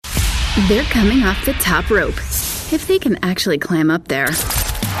They're coming off the top rope. If they can actually climb up there. You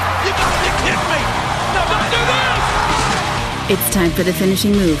gotta be kidding me! No, don't do this! It's time for the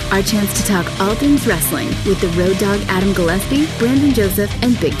finishing move, our chance to talk all things wrestling with the RoadDawg Adam Gillespie, Brandon Joseph,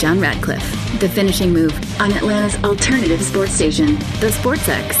 and Big John Radcliff. The finishing move on Atlanta's alternative sports station, The Sports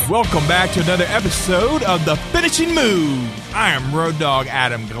X. Welcome back to another episode of The Finishing Move. I am RoadDawg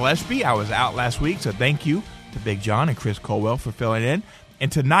Adam Gillespie. I was out last week, so thank you to Big John and Chris Colwell for filling in.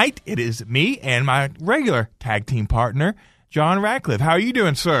 And tonight, it is me and my regular tag team partner, John Radcliff. How are you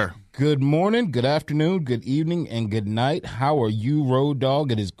doing, sir? Good morning, good afternoon, good evening, and good night. How are you,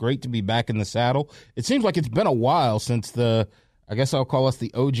 RoadDawg? It is great to be back in the saddle. It seems like it's been a while since I guess I'll call us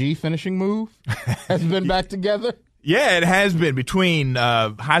the OG finishing move has been back together. Yeah, it has been between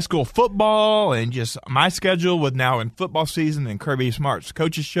high school football and just my schedule with now in football season and Kirby Smart's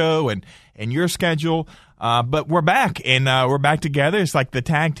coach's show and your schedule. But we're back, and we're back together. It's like the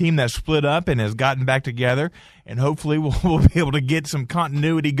tag team that split up and has gotten back together, and hopefully we'll be able to get some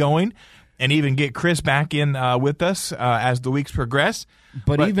continuity going and even get Chris back in with us as the weeks progress.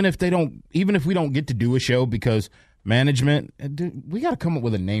 But even if we don't get to do a show because management, we got to come up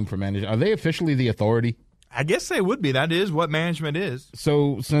with a name for management. Are they officially the authority? I guess they would be. That is what management is.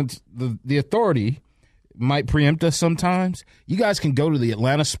 So since the authority might preempt us sometimes, you guys can go to the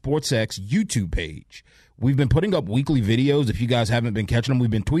Atlanta Sports X YouTube page. We've been putting up weekly videos. If you guys haven't been catching them,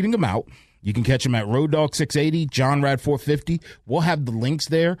 we've been tweeting them out. You can catch them at RoadDawg 680, John Rad 450. We'll have the links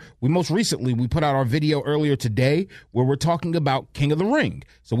there. We put out our video earlier today where we're talking about King of the Ring.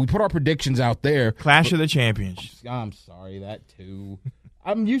 So we put our predictions out there. Clash of the Champions. I'm sorry, that too.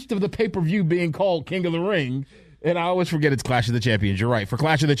 I'm used to the pay-per-view being called King of the Ring, and I always forget it's Clash of the Champions. You're right, for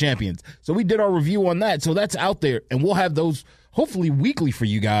Clash of the Champions. So we did our review on that, so that's out there, and we'll have those hopefully weekly for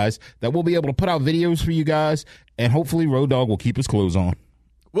you guys, that we'll be able to put out videos for you guys, and hopefully RoadDawg will keep his clothes on.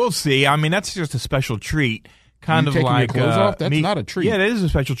 We'll see. I mean, that's just a special treat. Kind of like your clothes off? That's not a treat. Yeah, it is a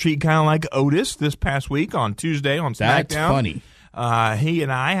special treat, kind of like Otis this past week on Tuesday on SmackDown. That's funny. He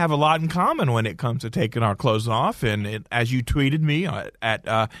and I have a lot in common when it comes to taking our clothes off, and as you tweeted me at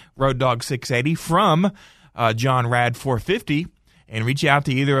RoadDawg 680 from John Rad 450, and reach out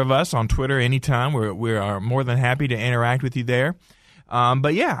to either of us on Twitter anytime. We are more than happy to interact with you there.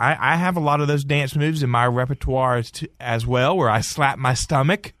 But yeah, I have a lot of those dance moves in my repertoire as well, where I slap my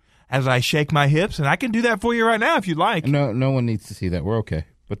stomach as I shake my hips, and I can do that for you right now if you'd like. No one needs to see that. We're okay,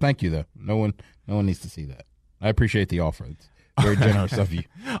 but thank you though. No one needs to see that. I appreciate the offer. It's very generous of you.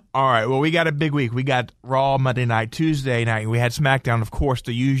 All right, well, we got a big week. We got Raw Monday night, Tuesday night. We had SmackDown, of course,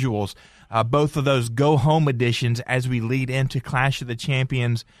 the usuals. Both of those go-home editions as we lead into Clash of the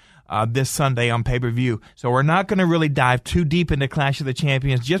Champions this Sunday on pay-per-view. So we're not going to really dive too deep into Clash of the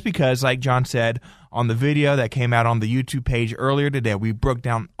Champions just because, like John said, on the video that came out on the YouTube page earlier today, we broke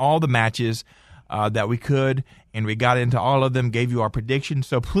down all the matches that we could, and we got into all of them, gave you our predictions.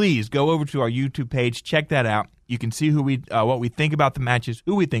 So please go over to our YouTube page, check that out. You can see what we think about the matches,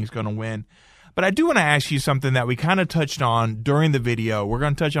 who we think is going to win. But I do want to ask you something that we kind of touched on during the video. We're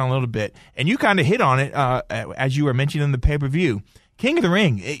going to touch on a little bit, and you kind of hit on it as you were mentioning the pay-per-view. King of the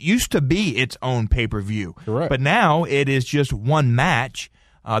Ring, it used to be its own pay-per-view. Correct. But now it is just one match,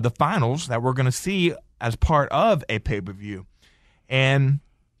 the finals, that we're going to see as part of a pay-per-view. And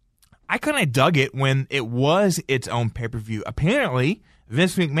I kind of dug it when it was its own pay-per-view. Apparently,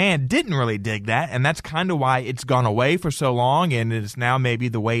 Vince McMahon didn't really dig that, and that's kind of why it's gone away for so long, and it is now maybe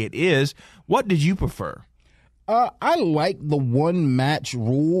the way it is. What did you prefer? I like the one match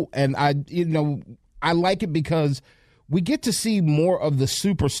rule, and I like it because we get to see more of the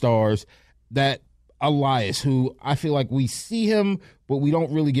superstars that Elias, who I feel like we see him, but we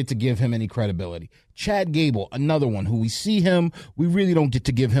don't really get to give him any credibility. Chad Gable, another one who we see him, we really don't get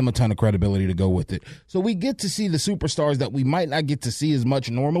to give him a ton of credibility to go with it. So we get to see the superstars that we might not get to see as much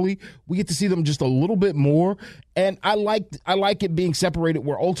normally. We get to see them just a little bit more. And I like it being separated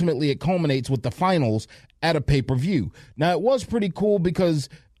where ultimately it culminates with the finals at a pay-per-view. Now, it was pretty cool because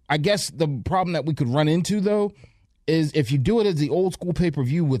I guess the problem that we could run into, though, is if you do it as the old school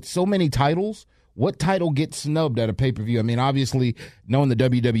pay-per-view with so many titles, what title gets snubbed at a pay-per-view? I mean, obviously, knowing the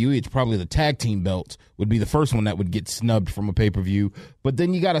WWE, it's probably the tag team belts would be the first one that would get snubbed from a pay-per-view. But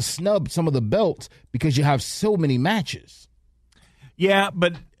then you got to snub some of the belts because you have so many matches. Yeah,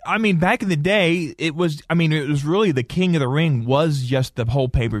 but, I mean, back in the day, it was really the King of the Ring was just the whole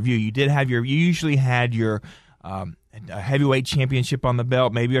pay-per-view. You usually had your heavyweight championship on the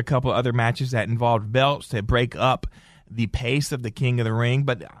belt, maybe a couple other matches that involved belts to break up the pace of the King of the Ring.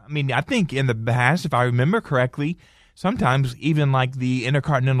 But, I mean, I think in the past, if I remember correctly, sometimes even like the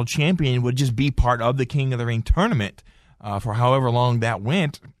Intercontinental Champion would just be part of the King of the Ring tournament for however long that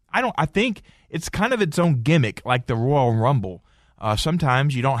went. I think it's kind of its own gimmick, like the Royal Rumble.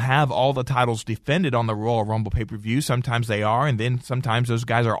 Sometimes you don't have all the titles defended on the Royal Rumble pay-per-view. Sometimes they are, and then sometimes those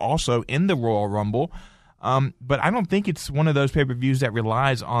guys are also in the Royal Rumble. But I don't think it's one of those pay-per-views that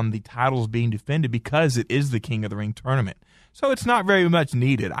relies on the titles being defended because it is the King of the Ring tournament. So it's not very much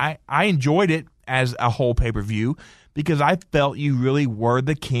needed. I enjoyed it as a whole pay-per-view because I felt you really were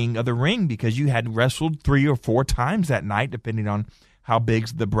the King of the Ring because you had wrestled 3 or 4 times that night, depending on how big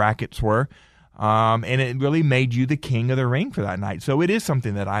the brackets were. And it really made you the King of the Ring for that night. So it is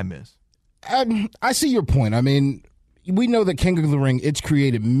something that I miss. I see your point. I mean, we know that King of the Ring, it's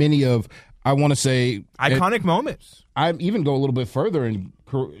created many of, I want to say, iconic moments. I even go a little bit further,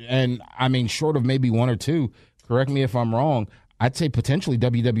 and I mean, short of maybe 1 or 2, correct me if I'm wrong, I'd say potentially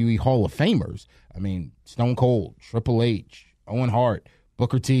WWE Hall of Famers. I mean, Stone Cold, Triple H, Owen Hart,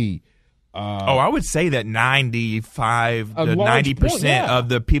 Booker T. I would say that 95 to 90% of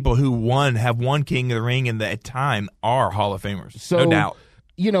the people who have won King of the Ring in that time are Hall of Famers. So, no doubt.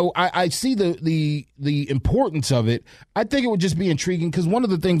 You know, I see the importance of it. I think it would just be intriguing because one of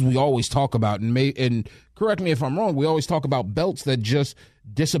the things we always talk about, and correct me if I'm wrong, we always talk about belts that just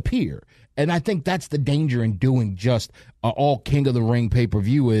disappear. And I think that's the danger in doing just all King of the Ring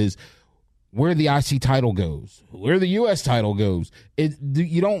pay-per-view is where the IC title goes, where the U.S. title goes.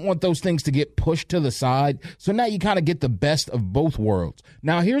 You don't want those things to get pushed to the side. So now you kind of get the best of both worlds.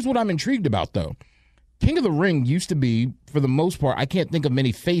 Now, here's what I'm intrigued about, though. King of the Ring used to be, for the most part, I can't think of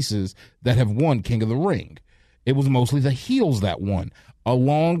many faces that have won King of the Ring. It was mostly the heels that won,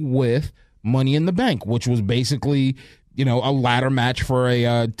 along with Money in the Bank, which was basically, you know, a ladder match for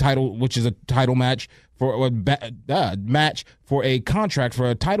a title, which is a title match for a match for a contract for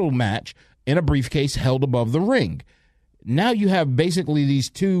a title match in a briefcase held above the ring. Now you have basically these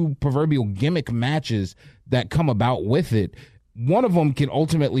 2 proverbial gimmick matches that come about with it. One of them can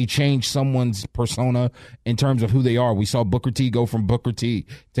ultimately change someone's persona in terms of who they are. We saw Booker T go from Booker T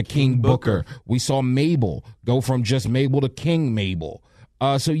to King Booker. We saw Mabel go from just Mabel to King Mabel.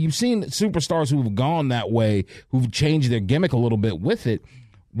 So you've seen superstars who've gone that way, who've changed their gimmick a little bit with it.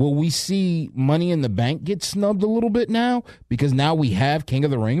 Will we see Money in the Bank get snubbed a little bit now because now we have King of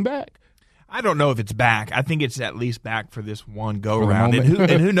the Ring back? I don't know if it's back. I think it's at least back for this one go-around. And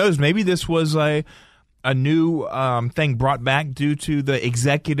who knows, maybe this was a new thing brought back due to the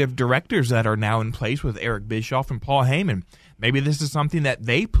executive directors that are now in place with Eric Bischoff and Paul Heyman. Maybe this is something that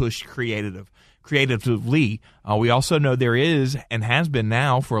they pushed creatively. We also know there is and has been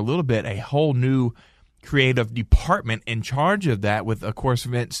now for a little bit a whole new creative department in charge of that with, of course,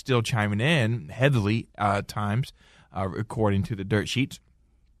 Vince still chiming in heavily times, according to the dirt sheets.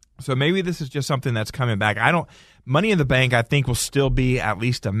 So maybe this is just something that's coming back. Money in the Bank, I think, will still be at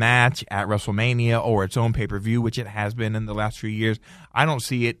least a match at WrestleMania or its own pay-per-view, which it has been in the last few years. I don't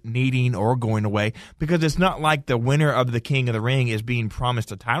see it needing or going away because it's not like the winner of the King of the Ring is being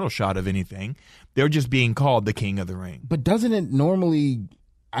promised a title shot of anything. They're just being called the King of the Ring. But doesn't it normally,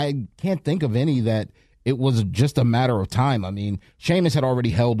 I can't think of any that it was just a matter of time. I mean, Sheamus had already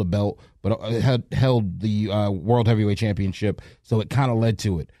held a belt, but had held the World Heavyweight Championship, so it kind of led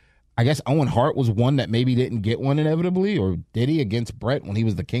to it. I guess Owen Hart was one that maybe didn't get one inevitably, or did he against Brett when he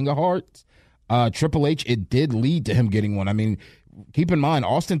was the King of Hearts? Triple H, it did lead to him getting one. I mean, keep in mind,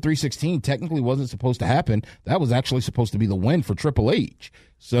 Austin 316 technically wasn't supposed to happen. That was actually supposed to be the win for Triple H.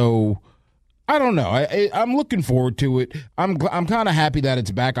 So, I don't know. I'm looking forward to it. I'm kind of happy that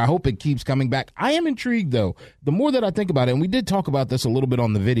it's back. I hope it keeps coming back. I am intrigued, though. The more that I think about it, and we did talk about this a little bit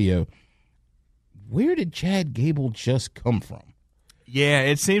on the video, where did Chad Gable just come from? Yeah,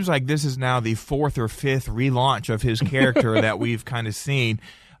 it seems like this is now the 4th or 5th relaunch of his character that we've kind of seen.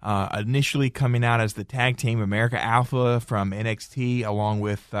 Initially coming out as the tag team America Alpha from NXT, along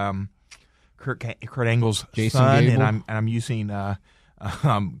with Kurt Angle's Jason son, Gable. and I'm using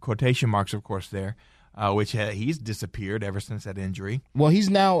quotation marks, of course, there, which he's disappeared ever since that injury. Well, he's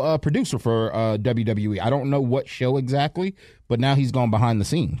now a producer for WWE. I don't know what show exactly, but now he's gone behind the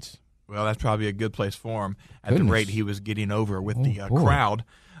scenes. Well, that's probably a good place for him at the rate he was getting over with the boy. crowd.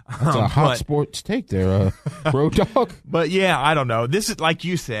 That's a hot sports take there, RoadDawg. But, yeah, I don't know. This is, like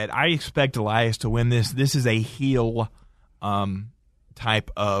you said, I expect Elias to win this. This is a heel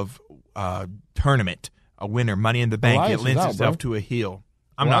type of tournament, a winner, Money in the Bank. Elias it lends itself to a heel.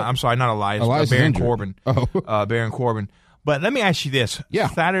 I'm sorry, not Elias Baron Corbin. Baron Corbin. But let me ask you this. Yeah.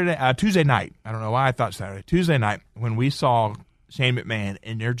 Tuesday night, I don't know why I thought Saturday. Tuesday night, when we saw Shane McMahon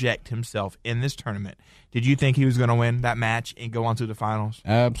interject himself in this tournament, did you think he was going to win that match and go on to the finals?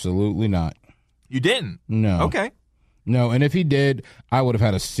 Absolutely not. You didn't? No. Okay. No, and if he did, I would have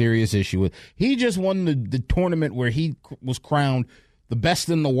had a serious issue with. He just won the tournament where he was crowned the best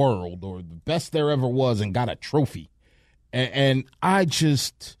in the world or the best there ever was and got a trophy. And I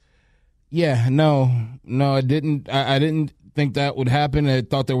just, I didn't think that would happen. I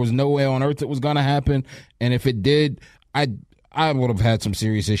thought there was no way on earth it was going to happen. And if it did, I would have had some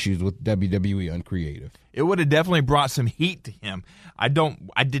serious issues with WWE Uncreative. It would have definitely brought some heat to him. I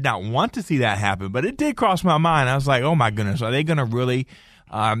did not want to see that happen, but it did cross my mind. I was like, oh my goodness, are they going to really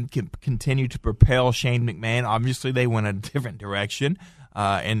continue to propel Shane McMahon? Obviously, they went a different direction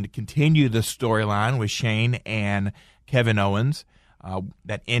and continue the storyline with Shane and Kevin Owens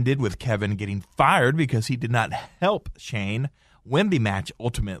that ended with Kevin getting fired because he did not help Shane win the match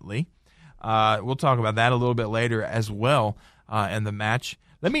ultimately. We'll talk about that a little bit later as well in the match.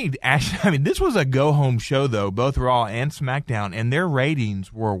 Let me ask, this was a go-home show, though, both Raw and SmackDown, and their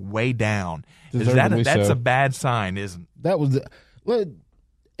ratings were way down. That's a bad sign, isn't it?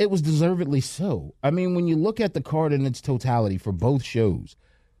 It was deservedly so. When you look at the card in its totality for both shows,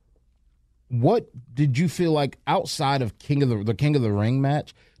 what did you feel like outside of the King of the Ring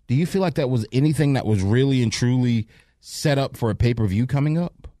match? Do you feel like that was anything that was really and truly set up for a pay-per-view coming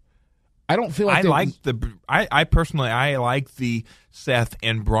up? I don't feel like I personally like the Seth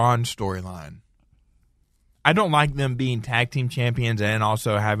and Braun storyline. I don't like them being tag team champions and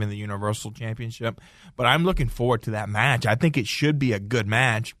also having the Universal Championship, but I'm looking forward to that match. I think it should be a good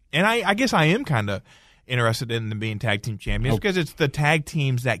match, and I guess I am kind of interested in them being tag team champions because it's the tag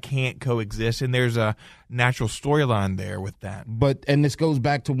teams that can't coexist, and there's a natural storyline there with that. And this goes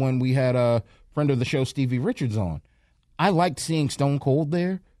back to when we had a friend of the show, Stevie Richards, on. I liked seeing Stone Cold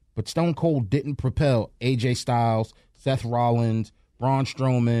there. But Stone Cold didn't propel AJ Styles, Seth Rollins, Braun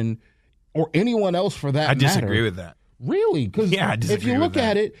Strowman, or anyone else for that matter. I disagree with that. Really? Because if you look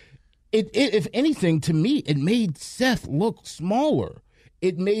at it, if anything, to me, it made Seth look smaller.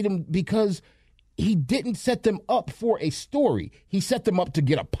 It made him because he didn't set them up for a story. He set them up to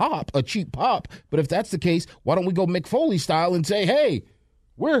get a cheap pop. But if that's the case, why don't we go Mick Foley style and say, hey,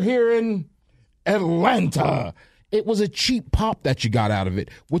 we're here in Atlanta. It was a cheap pop that you got out of it.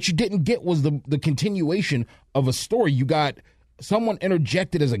 What you didn't get was the continuation of a story. You got someone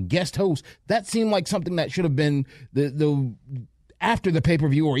interjected as a guest host. That seemed like something that should have been the after the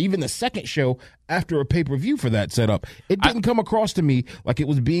pay-per-view or even the second show after a pay-per-view for that setup. It didn't come across to me like it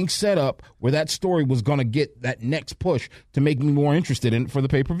was being set up where that story was going to get that next push to make me more interested in it for the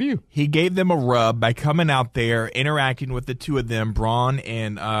pay-per-view. He gave them a rub by coming out there, interacting with the two of them, Braun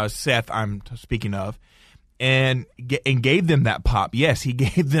and Seth, I'm speaking of, and gave them that pop. Yes, he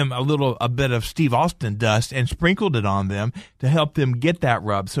gave them a bit of Steve Austin dust and sprinkled it on them to help them get that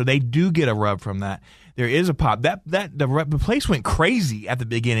rub. So they do get a rub from that. There is a pop. The place went crazy at the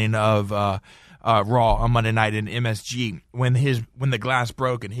beginning of Raw on Monday night in MSG when the glass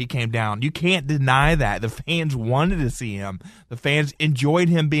broke and he came down. You can't deny that. The fans wanted to see him. The fans enjoyed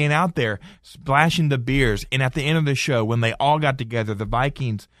him being out there splashing the beers. And at the end of the show, when they all got together, the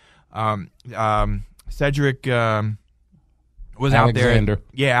Vikings, Cedric was out there.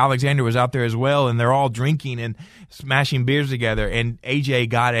 Yeah, Alexander was out there as well, and they're all drinking and smashing beers together. And AJ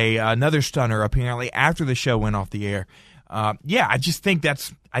got another stunner apparently after the show went off the air. I just think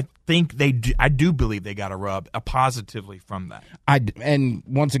I do believe they got a rub positively from that. And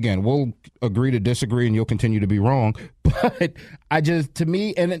once again, we'll agree to disagree, and you'll continue to be wrong. But to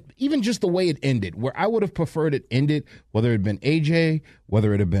me, and even just the way it ended, where I would have preferred it ended, whether it had been AJ,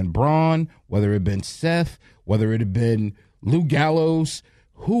 whether it had been Braun, whether it had been Seth, whether it had been Lou Gallows,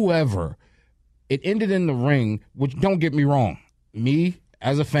 whoever, it ended in the ring. Which, don't get me wrong, me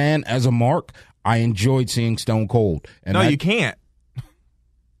as a fan, as a mark, I enjoyed seeing Stone Cold. And you can't.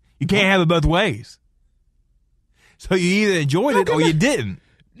 You can't have it both ways. So you either enjoyed it or you didn't.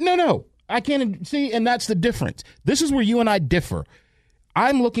 No. I can't see, and that's the difference. This is where you and I differ.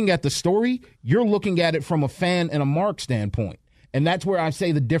 I'm looking at the story. You're looking at it from a fan and a mark standpoint. And that's where I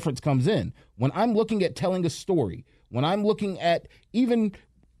say the difference comes in. When I'm looking at telling a story, when I'm looking at even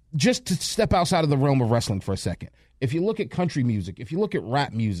just to step outside of the realm of wrestling for a second, if you look at country music, if you look at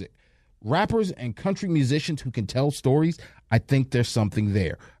rap music, rappers and country musicians who can tell stories, I think there's something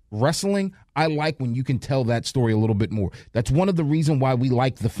there. Wrestling, I like when you can tell that story a little bit more. That's one of the reasons why we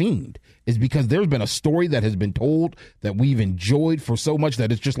like The Fiend, is because there's been a story that has been told that we've enjoyed for so much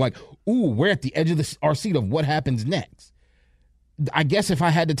that it's just like, ooh, we're at the edge of our seat of what happens next. I guess if I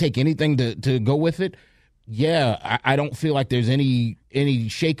had to take anything to go with it, I don't feel like there's any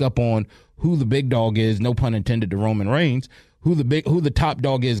shakeup on who the big dog is, no pun intended to Roman Reigns, who the top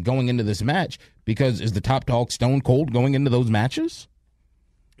dog is going into this match, because is the top dog Stone Cold going into those matches?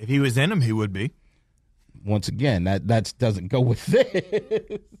 If he was in them, he would be. Once again, that doesn't go with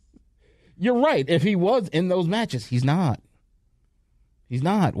this. You're right. If he was in those matches, he's not. He's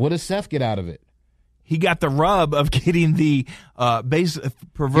not. What does Seth get out of it? He got the rub of getting the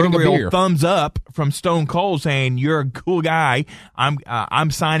proverbial thumbs up from Stone Cold saying, "You're a cool guy.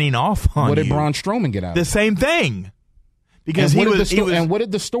 I'm signing off on you." What did Braun Strowman get out of it? The same thing. Because and what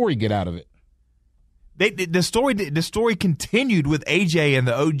did the story get out of it? The story continued with AJ and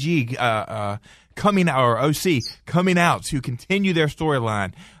the OG coming out, or OC coming out to continue their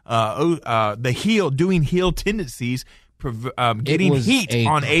storyline. The heel doing heel tendencies, getting heat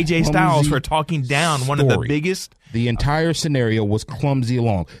on AJ Styles for talking down one of the biggest. The entire scenario was clumsy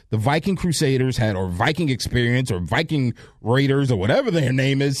along. The Viking Crusaders had, or Viking Experience, or Viking Raiders, or whatever their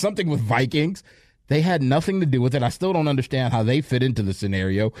name is, something with Vikings. They had nothing to do with it. I still don't understand how they fit into the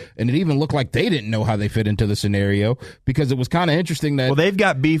scenario, and it even looked like they didn't know how they fit into the scenario, because it was kind of interesting that... Well, they've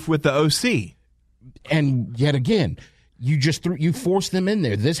got beef with the OC. And yet again, you forced them in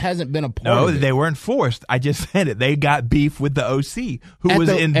there. This hasn't been a part of it. No, they weren't forced. I just said it. They got beef with the OC, who was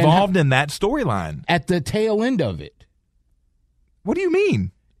involved in that storyline. At the tail end of it. What do you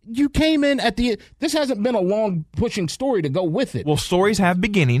mean? You came in at the... This hasn't been a long pushing story to go with it. Well, stories have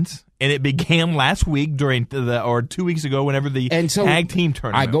beginnings, and it began last week or 2 weeks ago, whenever the tag team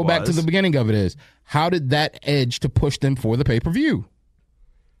tournament I go back to the beginning of it is, how did that edge to push them for the pay-per-view?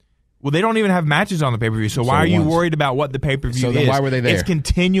 Well, they don't even have matches on the pay-per-view, so why are you worried about what the pay-per-view is? So then why were they there? It's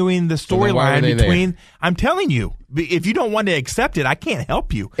continuing the storyline between... I'm telling you, if you don't want to accept it, I can't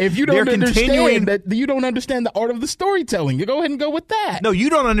help you. If you don't understand that, you don't understand the art of the storytelling. You go ahead and go with that. No,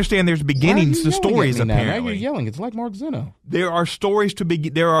 you don't understand there's beginnings to stories, apparently. Now you're yelling. It's like Mark Zeno. There are stories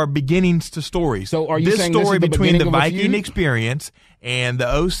there are beginnings to stories. So are you saying this story this is the between the beginning of a Viking feud? Experience and the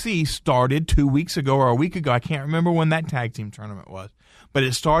OC started 2 weeks ago or a week ago. I can't remember when that tag team tournament was. But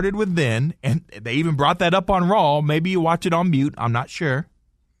it started with then, and they even brought that up on Raw. Maybe you watch it on mute. I'm not sure.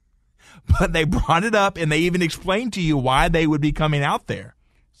 But they brought it up, and they even explained to you why they would be coming out there.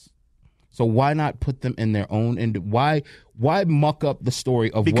 So why not put them in their own? And why muck up the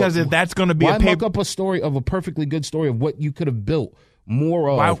story of? Because if that's going to be muck up a story of a perfectly good story of what you could have built more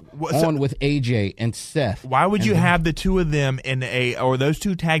of with AJ and Seth? Why would you have the two of them or those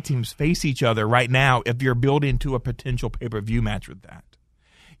two tag teams face each other right now if you're building to a potential pay-per-view match with that?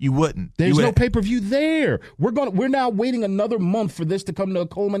 You wouldn't. There's no pay-per-view there. We're now waiting another month for this to come to a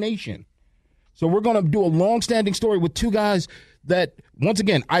culmination. So we're going to do a long-standing story with two guys that, once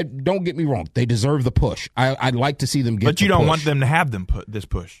again, don't get me wrong, they deserve the push. I'd like to see them get. But you don't want them to have them put this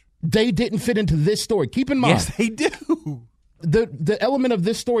push. They didn't fit into this story. Keep in mind, yes, they do. The element of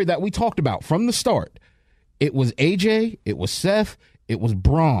this story that we talked about from the start, it was AJ, it was Seth, it was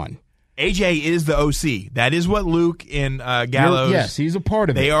Braun. AJ is the OC. That is what Luke and Gallows... Yes, he's a part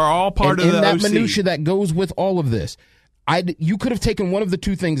of it. They are all part of the OC. And that minutia that goes with all of this. You could have taken one of the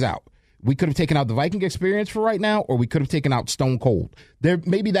two things out. We could have taken out the Viking Experience for right now, or we could have taken out Stone Cold.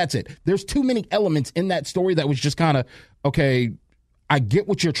 Maybe that's it. There's too many elements in that story that was just kind of, okay, I get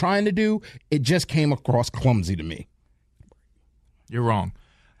what you're trying to do. It just came across clumsy to me. You're wrong.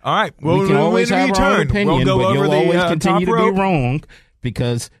 All right. We can always have our own opinion, but you'll always continue to be wrong.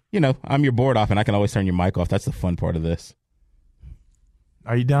 Because, I'm your board off, and I can always turn your mic off. That's the fun part of this.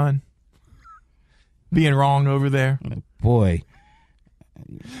 Are you done? Being wrong over there? Boy.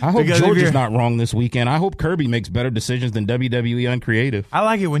 I hope Georgia's not wrong this weekend. I hope Kirby makes better decisions than WWE Uncreative. I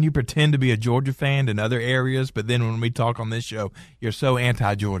like it when you pretend to be a Georgia fan in other areas, but then when we talk on this show, you're so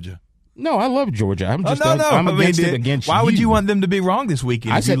anti-Georgia. No, I love Georgia. I'm against it against you. Why would you want them to be wrong this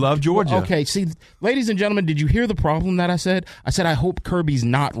weekend if you love Georgia? Okay, see, ladies and gentlemen, did you hear the problem that I said? I said I hope Kirby's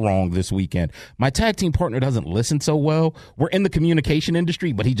not wrong this weekend. My tag team partner doesn't listen so well. We're in the communication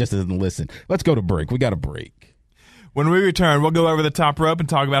industry, but he just doesn't listen. Let's go to break. We got a break. When we return, we'll go over the top rope and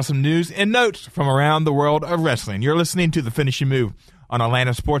talk about some news and notes from around the world of wrestling. You're listening to The Finishing Move on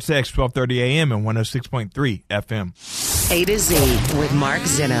Atlanta Sports X, 1230 AM and 106.3 FM. A to Z with Mark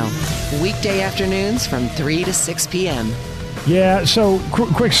Zeno. Weekday afternoons from 3 to 6 p.m. Yeah, so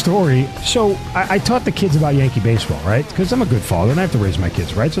quick story. So I taught the kids about Yankee baseball, right? Because I'm a good father and I have to raise my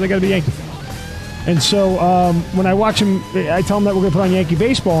kids, right? So they got to be Yankee fans. And so when I watch them, I tell them that we're going to put on Yankee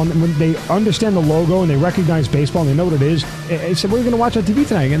baseball. And when they understand the logo and they recognize baseball and they know what it is, I said, what are you going to watch on TV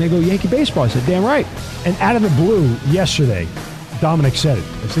tonight? And they go, Yankee baseball. I said, damn right. And out of the blue, yesterday, Dominic said it.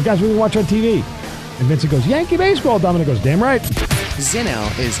 I said, guys, we're going to watch on TV. And Vincent goes, Yankee baseball. Dominic goes, damn right. Zeno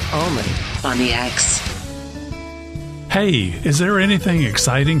is only on the X. Hey, is there anything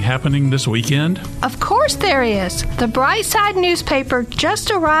exciting happening this weekend? Of course there is. The Brightside newspaper just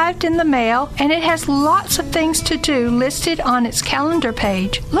arrived in the mail, and it has lots of things to do listed on its calendar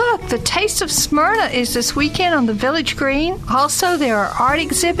page. Look, the Taste of Smyrna is this weekend on the Village Green. Also, there are art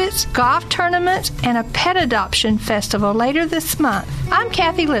exhibits, golf tournaments, and a pet adoption festival later this month. I'm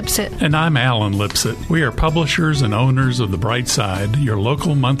Kathy Lipsett. And I'm Alan Lipsett. We are publishers and owners of the Brightside, your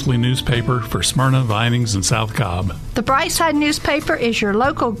local monthly newspaper for Smyrna, Vinings, and South Cobb. The Brightside newspaper is your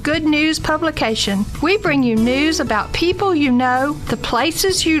local good news publication. We bring you news about people you know, the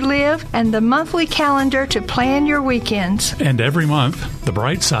places you live, and the monthly calendar to plan your weekends. And every month, the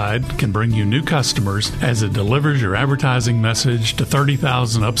Brightside can bring you new customers as it delivers your advertising message to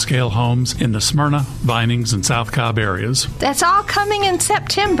 30,000 upscale homes in the Smyrna, Vinings, and South Cobb areas. That's all coming in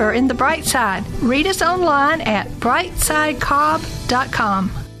September in the Brightside. Read us online at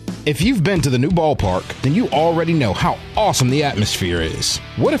brightsidecobb.com. If you've been to the new ballpark, then you already know how awesome the atmosphere is.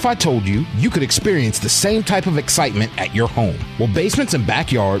 What if I told you you could experience the same type of excitement at your home? Well, Basements and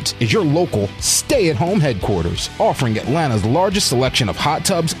Backyards is your local stay-at-home headquarters, offering Atlanta's largest selection of hot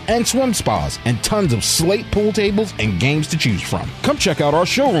tubs and swim spas, and tons of slate pool tables and games to choose from. Come check out our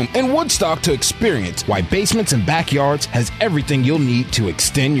showroom in Woodstock to experience why Basements and Backyards has everything you'll need to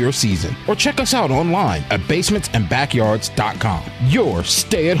extend your season. Or check us out online at basementsandbackyards.com. Your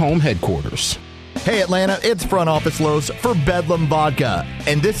stay-at-home headquarters. Hey Atlanta, it's Front Office Los for Bedlam Vodka,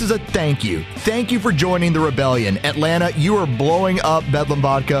 and this is a thank you. Thank you for joining the rebellion. Atlanta, you are blowing up Bedlam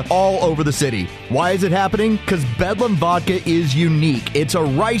Vodka all over the city. Why is it happening? Because Bedlam Vodka is unique. It's a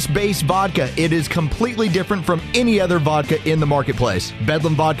rice-based vodka. It is completely different from any other vodka in the marketplace.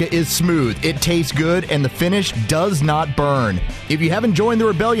 Bedlam Vodka is smooth, it tastes good, and the finish does not burn. If you haven't joined the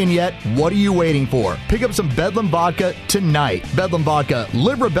rebellion yet, what are you waiting for? Pick up some Bedlam Vodka tonight. Bedlam Vodka,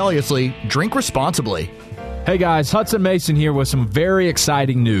 live rebelliously, drink responsibly. Hey guys, Hudson Mason here with some very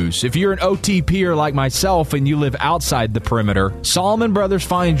exciting news. If you're an OTPer like myself and you live outside the perimeter, Solomon Brothers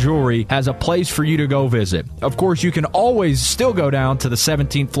Fine Jewelry has a place for you to go visit. Of course, you can always still go down to the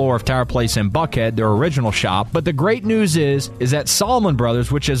 17th floor of Tower Place in Buckhead, their original shop, but the great news is that Solomon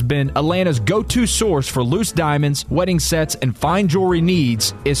Brothers, which has been Atlanta's go-to source for loose diamonds, wedding sets, and fine jewelry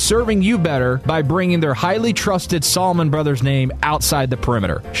needs, is serving you better by bringing their highly trusted Solomon Brothers name outside the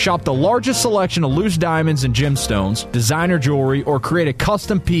perimeter. Shop the largest selection of loose diamonds and gemstones, designer jewelry, or create a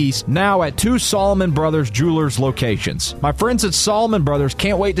custom piece now at 2 Solomon Brothers Jewelers locations. My friends at Solomon Brothers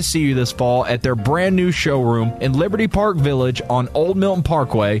can't wait to see you this fall at their brand new showroom in Liberty Park Village on Old Milton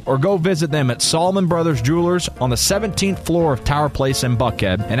Parkway, or go visit them at Solomon Brothers Jewelers on the 17th floor of Tower Place in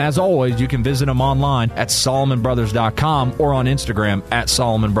Buckhead. And as always, you can visit them online at SolomonBrothers.com or on Instagram at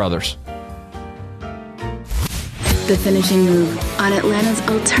Solomon Brothers. The Finishing Move on Atlanta's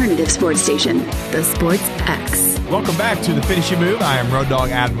alternative sports station, The Sports X. Welcome back to The Finishing Move. I am RoadDawg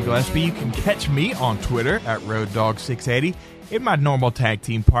Adam Gillespie. You can catch me on Twitter at RoadDawg680. And my normal tag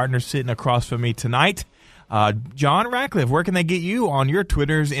team partner sitting across from me tonight, John Radcliff. Where can they get you on your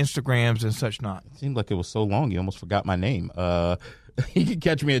Twitters, Instagrams, and such not? It seemed like it was so long you almost forgot my name. You can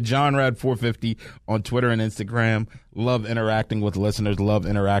catch me at JohnRad450 on Twitter and Instagram. Love interacting with listeners. Love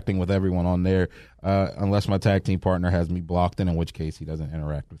interacting with everyone on there, unless my tag team partner has me blocked, in which case he doesn't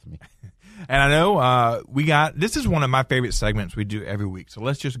interact with me. And I know this is one of my favorite segments we do every week, so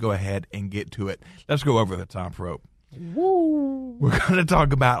let's just go ahead and get to it. Let's go over the top rope. Woo. We're going to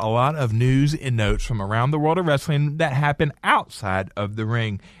talk about a lot of news and notes from around the world of wrestling that happen outside of the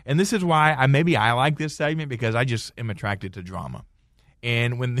ring. And this is why I like this segment, because I just am attracted to drama.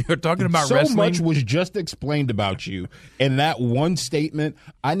 And when they're talking about so wrestling, much was just explained about you in that one statement.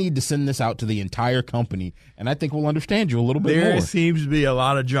 I need to send this out to the entire company, and I think we'll understand you a little bit more. There seems to be a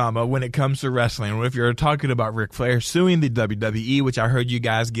lot of drama when it comes to wrestling. If you're talking about Ric Flair suing the WWE, which I heard you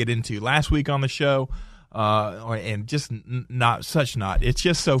guys get into last week on the show, and just not. It's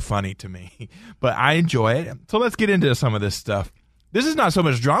just so funny to me, but I enjoy it. So let's get into some of this stuff. This is not so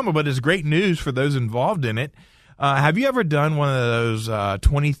much drama, but it's great news for those involved in it. Have you ever done one of those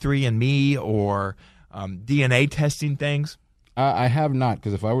 23andMe or DNA testing things? I have not,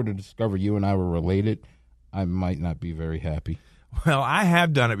 because if I were to discover you and I were related, I might not be very happy. Well, I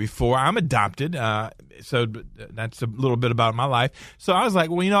have done it before. I'm adopted, so that's a little bit about my life. So I was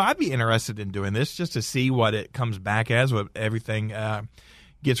like, well, I'd be interested in doing this just to see what it comes back as, what everything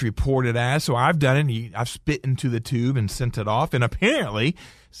gets reported as. So I've done it. I've spit into the tube and sent it off. And apparently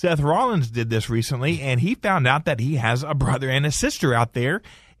Seth Rollins did this recently, and he found out that he has a brother and a sister out there.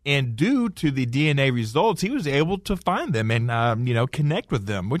 And due to the DNA results, he was able to find them and, connect with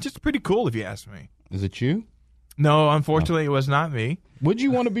them, which is pretty cool if you ask me. Is it you? No, unfortunately, it was not me. Would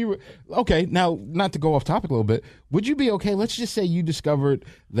you want to be okay? Now, not to go off topic a little bit, would you be okay? Let's just say you discovered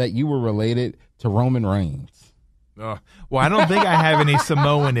that you were related to Roman Reigns. Well, I don't think I have any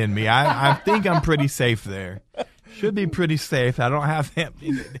Samoan in me. I think I'm pretty safe there. Should be pretty safe. I don't have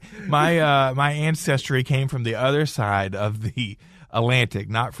my ancestry came from the other side of the Atlantic,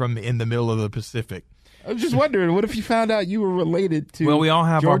 not from in the middle of the Pacific. I was just wondering, what if you found out you were related to? Well, we all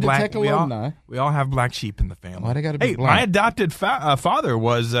have Georgia our black Tech alumni. We all have black sheep in the family. Why they gotta be hey, black? My adopted father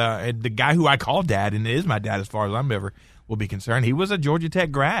was the guy who I call dad, and it is my dad as far as I'm ever will be concerned. He was a Georgia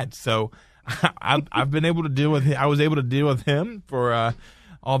Tech grad, so I've been able to deal with him. I was able to deal with him for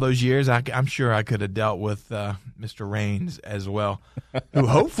all those years. I'm sure I could have dealt with Mr. Reigns as well, who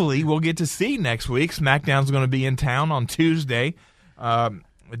hopefully we'll get to see next week. SmackDown's going to be in town on Tuesday.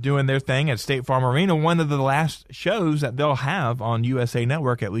 Doing their thing at State Farm Arena, one of the last shows that they'll have on USA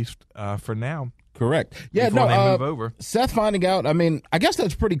Network, at least for now. Correct. Yeah, before no, they move over. Seth finding out, I mean, I guess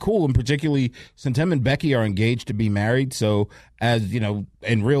that's pretty cool, and particularly since him and Becky are engaged to be married, so as, you know,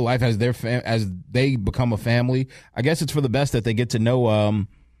 in real life, as they become a family, I guess it's for the best that they get to know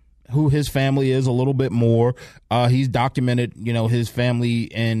who his family is a little bit more. He's documented, you know, his family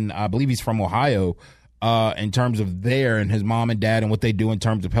in, I believe he's from Ohio, in terms of there and his mom and dad and what they do in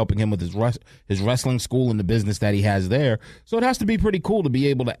terms of helping him with his wrestling school and the business that he has there. So it has to be pretty cool to be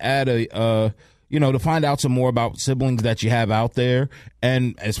able to add to find out some more about siblings that you have out there.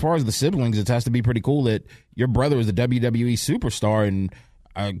 And as far as the siblings, it has to be pretty cool that your brother is a WWE superstar. And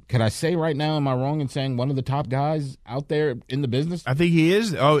can I say right now, am I wrong in saying one of the top guys out there in the business? I think he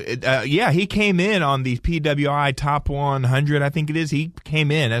is. Yeah, he came in on the PWI Top 100, I think it is. He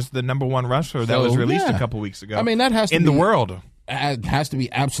came in as the number one wrestler that was released a couple weeks ago. I mean, that has to in the world. It has to be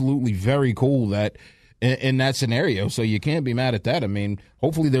absolutely very cool that in that scenario. So you can't be mad at that. I mean,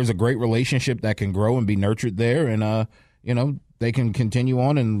 hopefully there's a great relationship that can grow and be nurtured there, and they can continue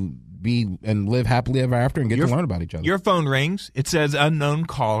on and live happily ever after and get to learn about each other. Your phone rings. It says unknown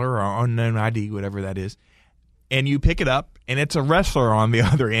caller or unknown ID, whatever that is. And you pick it up, and it's a wrestler on the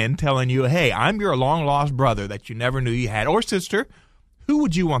other end telling you, hey, I'm your long-lost brother that you never knew you had, or sister. Who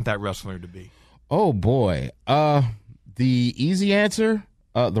would you want that wrestler to be? Oh, boy. The easy answer,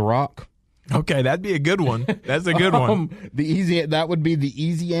 The Rock. Okay, that'd be a good one. That's a good one. That would be the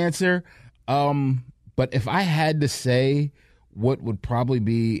easy answer. But if I had to say what would probably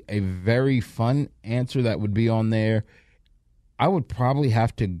be a very fun answer that would be on there, I would probably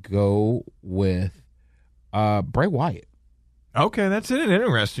have to go with Bray Wyatt. Okay, that's an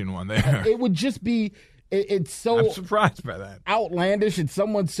interesting one there. It would just be, it's so I'm surprised by that. Outlandish. It's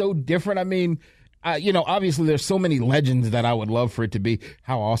someone so different. I mean, obviously there's so many legends that I would love for it to be.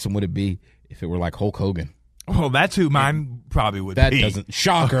 How awesome would it be if it were like Hulk Hogan? Well, that's who mine probably would be. That doesn't.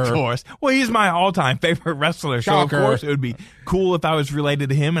 Shocker. Of course. Well, he's my all-time favorite wrestler. Shocker. So, of course, it would be cool if I was related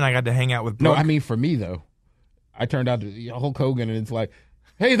to him and I got to hang out with Brooke. No, I mean, for me, though, I turned out to Hulk Hogan, and it's like,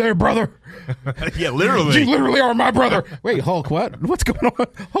 hey there, brother. Yeah, literally. You literally are my brother. Wait, Hulk, what? What's going on?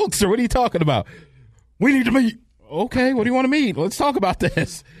 Hulkster, what are you talking about? We need to meet. Okay, what do you want to meet? Let's talk about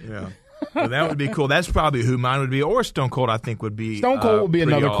this. Yeah. Well, that would be cool. That's probably who mine would be. Or Stone Cold, I think, would be. Stone Cold would be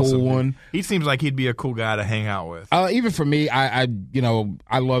another awesome. cool one. He seems like he'd be a cool guy to hang out with. Even for me, I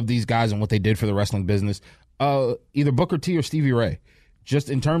love these guys and what they did for the wrestling business. Either Booker T or Stevie Ray, just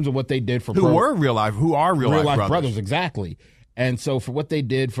in terms of what they did for who are real life brothers, exactly. And so for what they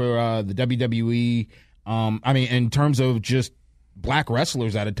did for the WWE, in terms of just black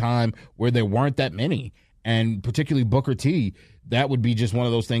wrestlers at a time where there weren't that many, and particularly Booker T, that would be just one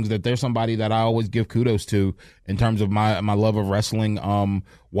of those things that there's somebody that I always give kudos to in terms of my love of wrestling.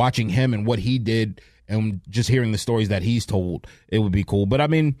 Watching him and what he did and just hearing the stories that he's told, it would be cool. But I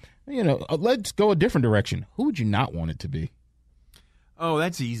mean, let's go a different direction. Who would you not want it to be? Oh,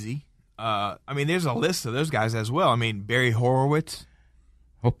 that's easy. There's a list of those guys as well. I mean, Barry Horowitz.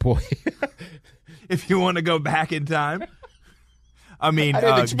 Oh, boy. If you want to go back in time. I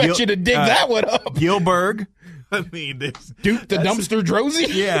didn't expect you to dig that one up. Gilbert. I mean, Duke the Dumpster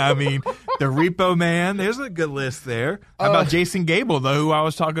Drozy? Yeah, I mean, the Repo Man. There's a good list there. How about Jason Gable, though, who I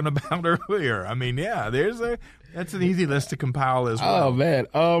was talking about earlier? I mean, yeah, that's an easy list to compile as well. Oh,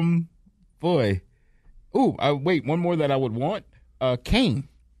 man. Boy. Ooh, wait, one more that I would want. Kane.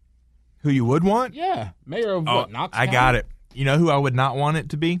 Who you would want? Yeah. Mayor of Knox County? I got it. You know who I would not want it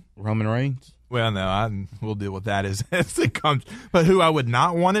to be? Roman Reigns. Well, no, we'll deal with that as it comes. But who I would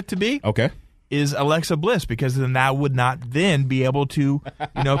not want it to be? Okay. Is Alexa Bliss, because then I would not then be able to,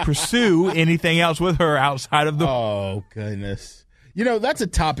 pursue anything else with her outside of the. Oh, goodness. That's a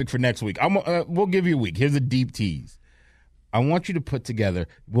topic for next week. We'll give you a week. Here's a deep tease. I want you to put together,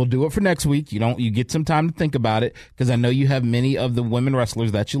 we'll do it for next week. You get some time to think about it because I know you have many of the women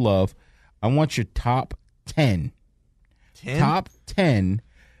wrestlers that you love. I want your top 10. 10? Top 10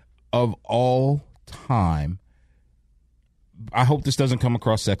 of all time. I hope this doesn't come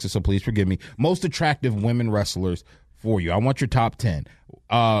across sexist, so please forgive me. Most attractive women wrestlers for you. I want your top 10.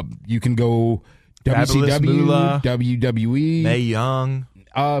 You can go WCW, Moolah, WWE. Mae Young.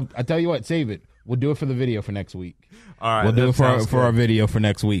 I tell you what, save it. We'll do it for the video for next week. All right. We'll do it for our video for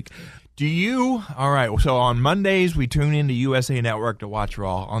next week. All right, so on Mondays, we tune into USA Network to watch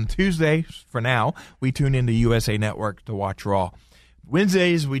Raw. On Tuesdays, for now, we tune into USA Network to watch Raw.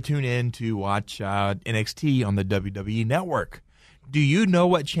 Wednesdays, we tune in to watch NXT on the WWE Network. Do you know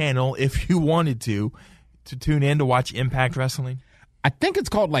what channel, if you wanted to tune in to watch Impact Wrestling? I think it's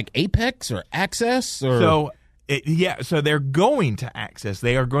called like Apex or Access. Or So they're going to Access.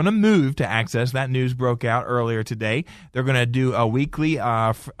 They are going to move to Access. That news broke out earlier today. They're going to do a weekly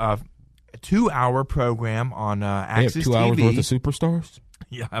 2-hour program on Access TV. They have 2 hours worth of superstars?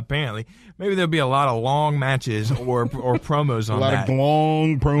 Yeah, apparently. Maybe there'll be a lot of long matches or promos on that. A lot of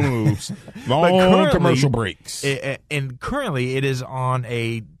long promos. Long commercial breaks. And currently it is on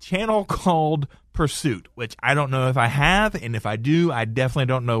a channel called Pursuit, which I don't know if I have, and if I do, I definitely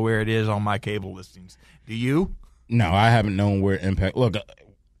don't know where it is on my cable listings. Do you? No, I haven't known where Impact... Look,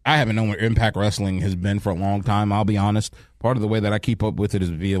 I haven't known where Impact Wrestling has been for a long time, I'll be honest. Part of the way that I keep up with it is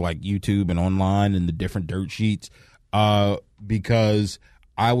via like YouTube and online and the different dirt sheets, because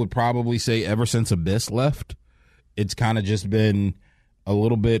I would probably say ever since Abyss left, it's kind of just been a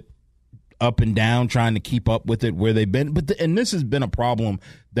little bit up and down trying to keep up with it where they've been. And this has been a problem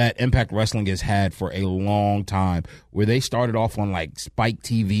that Impact Wrestling has had for a long time, where they started off on like Spike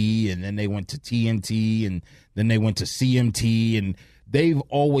TV and then they went to TNT and then they went to CMT, and they've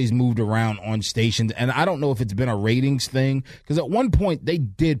always moved around on stations. And I don't know if it's been a ratings thing, because at one point they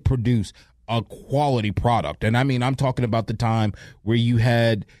did produce a quality product. And I mean, I'm talking about the time where you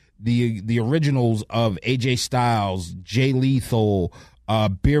had the originals of AJ Styles, Jay Lethal,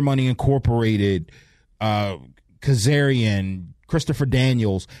 Beer Money Incorporated, Kazarian, Christopher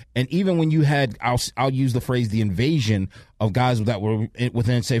Daniels, and even when you had, I'll use the phrase, the invasion of guys that were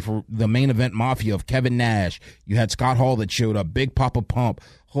within, say, for the main event mafia of Kevin Nash. You had Scott Hall that showed up, Big Papa Pump,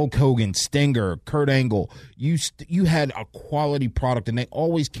 Hulk Hogan, Stinger, Kurt Angle. You had a quality product, and they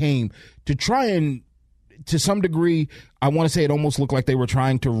always came to try and, to some degree, I want to say it almost looked like they were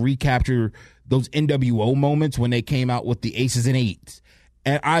trying to recapture those NWO moments when they came out with the Aces and Eights.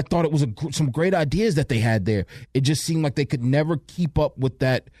 And I thought it was some great ideas that they had there. It just seemed like they could never keep up with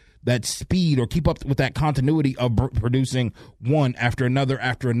that speed or keep up with that continuity of producing one after another.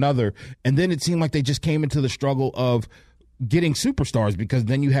 And then it seemed like they just came into the struggle of getting superstars, because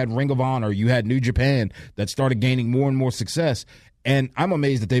then you had Ring of Honor, you had New Japan that started gaining more and more success. And I'm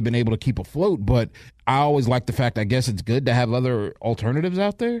amazed that they've been able to keep afloat, but I always like the fact, I guess it's good to have other alternatives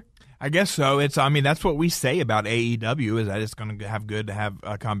out there. I guess so. That's what we say about AEW, is that it's going to have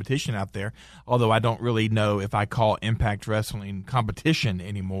a competition out there. Although I don't really know if I call Impact Wrestling competition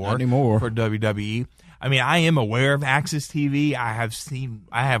anymore. For WWE. I mean, I am aware of Access TV. I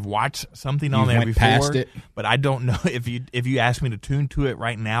have watched something on there before, past it. But I don't know if you asked me to tune to it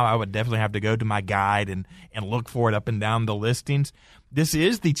right now, I would definitely have to go to my guide and look for it up and down the listings. This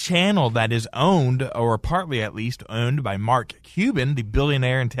is the channel that is owned, or partly at least owned, by Mark Cuban, the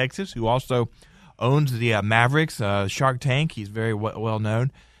billionaire in Texas, who also owns the Mavericks, Shark Tank. He's very well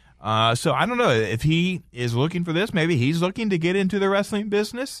known. So I don't know if he is looking for this. Maybe he's looking to get into the wrestling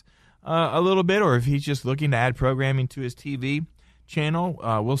business a little bit, or if he's just looking to add programming to his TV channel.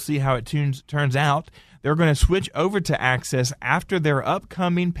 We'll see how it turns out. They're going to switch over to Access after their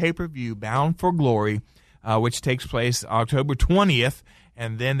upcoming pay-per-view, Bound for Glory, which takes place October 20th,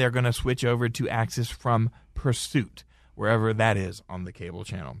 and then they're going to switch over to Access from Pursuit, wherever that is on the cable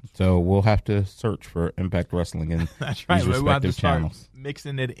channel. So we'll have to search for Impact Wrestling in That's right. these We'll have to respective start channels.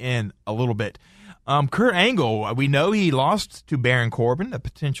 mixing it in a little bit. Kurt Angle, we know he lost to Baron Corbin, the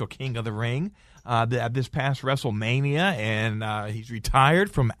potential king of the ring, this past WrestleMania, and he's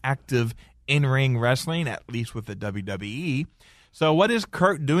retired from active in-ring wrestling, at least with the WWE. So what is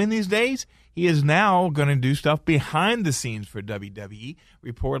Kurt doing these days? He is now going to do stuff behind the scenes for WWE.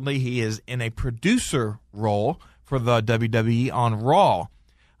 Reportedly, he is in a producer role for the WWE on Raw.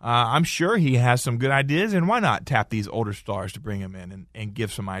 I'm sure he has some good ideas, and why not tap these older stars to bring them in and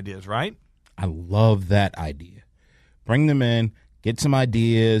give some ideas, right? I love that idea. Bring them in, get some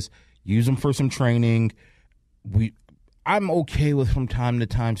ideas, use them for some training. I'm okay with from time to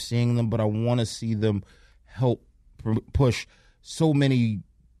time seeing them, but I want to see them help push so many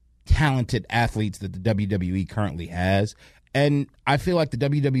talented athletes that the WWE currently has. And I feel like the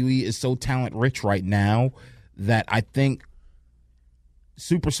WWE is so talent rich right now that I think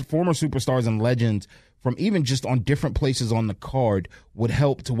former superstars and legends from even just on different places on the card would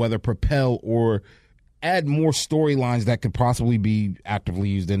help to whether propel or add more storylines that could possibly be actively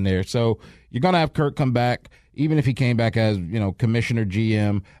used in there. So you're going to have Kurt come back. Even if he came back as, commissioner,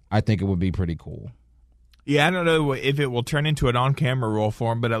 GM, I think it would be pretty cool. Yeah, I don't know if it will turn into an on-camera role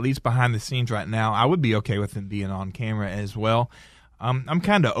for him, but at least behind the scenes right now, I would be okay with him being on camera as well. I'm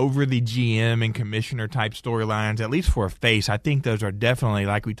kind of over the GM and commissioner type storylines, at least for a face. I think those are definitely,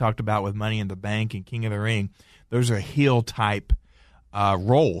 like we talked about with Money in the Bank and King of the Ring, those are heel type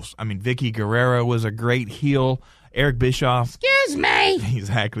roles. I mean, Vicky Guerrero was a great heel. Eric Bischoff. Excuse me.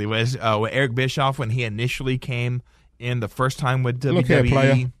 Exactly. Was Eric Bischoff when he initially came in the first time with WWE. Look here,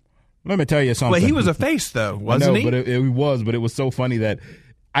 player. Let me tell you something. Well, he was a face, though, wasn't he? But it was. But it was so funny that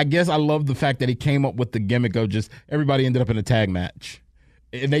I guess I love the fact that he came up with the gimmick of just everybody ended up in a tag match.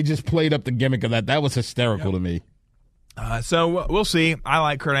 And they just played up the gimmick of that. That was hysterical to me. So we'll see. I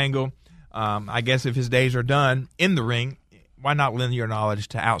like Kurt Angle. I guess if his days are done in the ring, why not lend your knowledge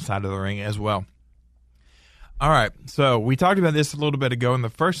to outside of the ring as well? All right. So we talked about this a little bit ago in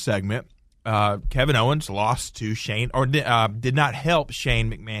the first segment. Kevin Owens lost to Shane, or did not help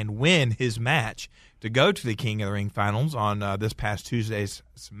Shane McMahon win his match to go to the King of the Ring finals on this past Tuesday's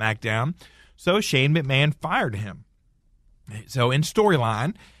SmackDown. So Shane McMahon fired him. So in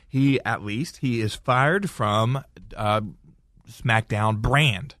storyline, he is fired from SmackDown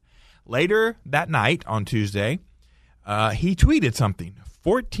brand. Later that night on Tuesday, he tweeted something,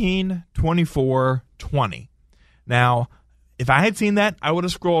 14/24/20. Now, if I had seen that, I would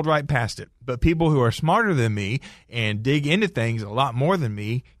have scrolled right past it. But people who are smarter than me and dig into things a lot more than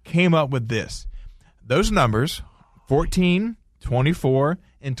me came up with this. Those numbers, 14, 24,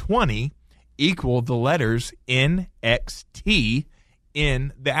 and 20, equal the letters NXT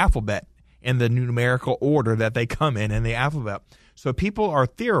in the alphabet, in the numerical order that they come in the alphabet. So people are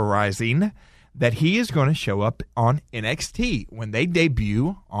theorizing that he is going to show up on NXT when they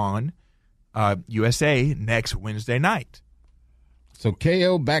debut on USA next Wednesday night. So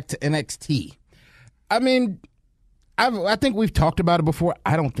KO back to NXT. I mean, I think we've talked about it before.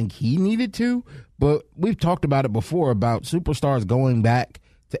 I don't think he needed to, but we've talked about it before about superstars going back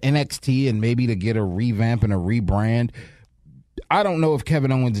to NXT and maybe to get a revamp and a rebrand. I don't know if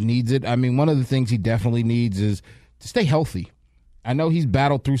Kevin Owens needs it. I mean, one of the things he definitely needs is to stay healthy. I know he's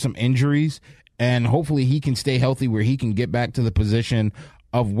battled through some injuries, and hopefully he can stay healthy where he can get back to the position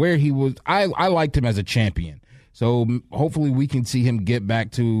of where he was. I liked him as a champion. So hopefully we can see him get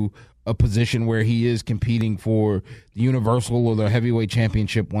back to a position where he is competing for the Universal or the Heavyweight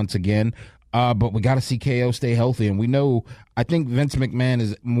Championship once again. But we got to see KO stay healthy. And we know, I think Vince McMahon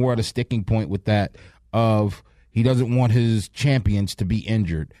is more at a sticking point with that of he doesn't want his champions to be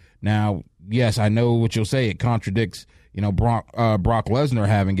injured. Now, yes, I know what you'll say. It contradicts, Brock Lesnar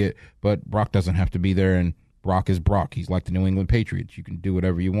having it, but Brock doesn't have to be there, and Brock is Brock. He's like the New England Patriots. You can do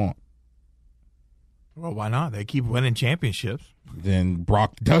whatever you want. Well, why not? They keep winning championships. Then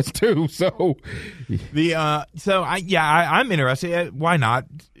Brock does too. So, I'm interested. Why not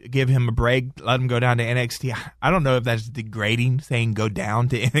give him a break? Let him go down to NXT. I don't know if that's degrading, saying go down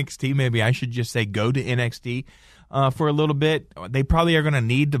to NXT. Maybe I should just say go to NXT for a little bit. They probably are going to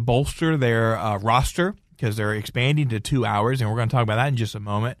need to bolster their roster because they're expanding to 2 hours, and we're going to talk about that in just a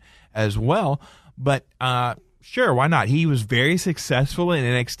moment as well. But sure, why not? He was very successful in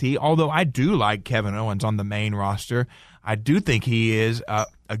NXT, although I do like Kevin Owens on the main roster. I do think he is a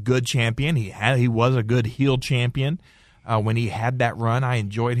good champion. He was a good heel champion when he had that run. I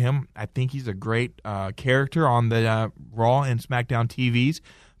enjoyed him. I think he's a great character on the Raw and SmackDown TVs.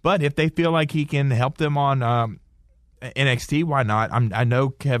 But if they feel like he can help them on NXT, why not? I know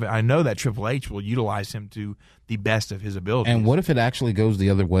that Triple H will utilize him to the best of his abilities. And what if it actually goes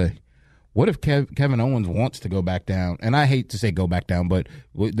the other way? What if Kevin Owens wants to go back down? And I hate to say go back down, but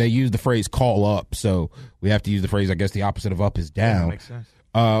they use the phrase call up, so we have to use the phrase, I guess the opposite of up is down. Yeah, that makes sense.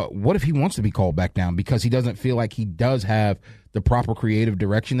 What if he wants to be called back down because he doesn't feel like he does have the proper creative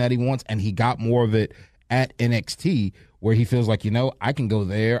direction that he wants, and he got more of it at NXT where he feels like, I can go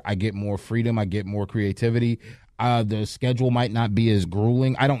there, I get more freedom, I get more creativity. The schedule might not be as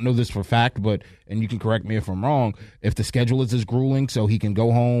grueling. I don't know this for a fact, and you can correct me if I'm wrong, if the schedule is as grueling so he can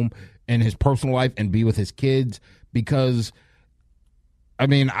go home in his personal life and be with his kids, because I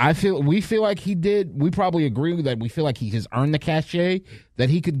mean, we feel like he did. We probably agree that we feel like he has earned the cachet that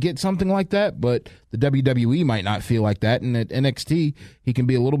he could get something like that. But the WWE might not feel like that. And at NXT, he can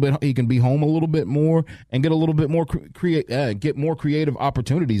be home a little bit more and get a little bit more get more creative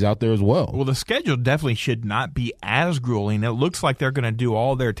opportunities out there as well. Well, the schedule definitely should not be as grueling. It looks like they're going to do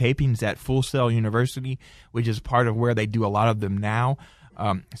all their tapings at Full Sail University, which is part of where they do a lot of them now.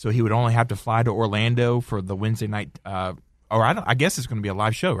 So he would only have to fly to Orlando for the Wednesday night. Or I guess it's going to be a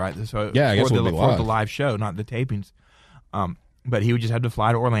live show, right? So yeah, I guess it'll be live. For the live show, not the tapings. But he would just have to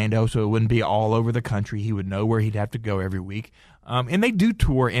fly to Orlando, so it wouldn't be all over the country. He would know where he'd have to go every week. And they do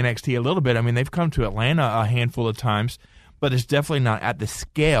tour NXT a little bit. I mean, they've come to Atlanta a handful of times, but it's definitely not at the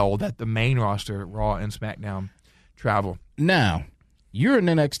scale that the main roster, Raw and SmackDown, travel. Now, you're an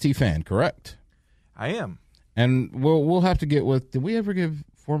NXT fan, correct? I am. And we'll have to get with. Did we ever give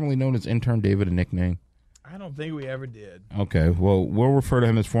formerly known as Intern David a nickname? I don't think we ever did. Okay, well, we'll refer to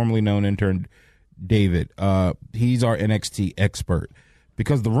him as formerly known Intern David. He's our NXT expert.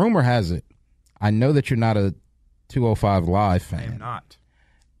 Because the rumor has it, I know that you're not a 205 Live fan. I am not.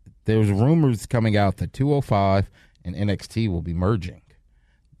 There's rumors coming out that 205 and NXT will be merging.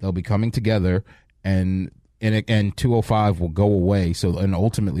 They'll be coming together, and 205 will go away. So, and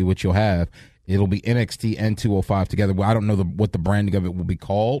ultimately what you'll have, it'll be NXT and 205 together. Well, I don't know what the branding of it will be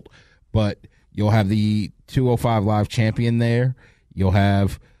called, but you'll have the 205 Live champion there. You'll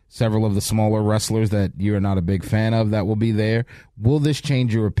have several of the smaller wrestlers that you're not a big fan of that will be there. Will this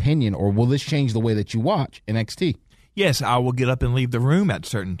change your opinion, or will this change the way that you watch NXT? Yes, I will get up and leave the room at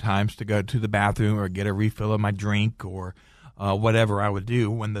certain times to go to the bathroom or get a refill of my drink or whatever I would do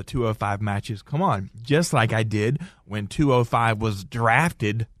when the 205 matches come on. Just like I did when 205 was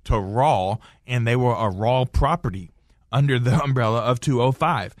drafted to Raw and they were a Raw property under the umbrella of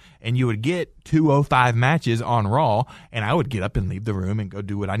 205, and you would get 205 matches on Raw, and I would get up and leave the room and go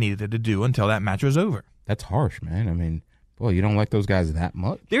do what I needed to do until that match was over. That's harsh, man. I mean, boy, you don't like those guys that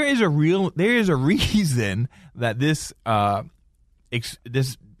much. There is a reason that this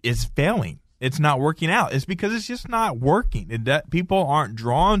is failing. It's not working out. It's because it's just not working. People aren't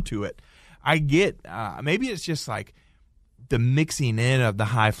drawn to it. I get maybe it's just like the mixing in of the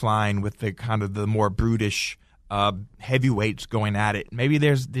high flying with the kind of the more brutish heavyweights going at it. Maybe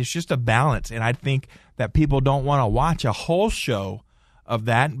there's just a balance, and I think that people don't want to watch a whole show of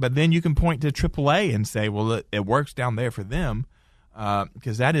that. But then you can point to AAA and say, well, it works down there for them,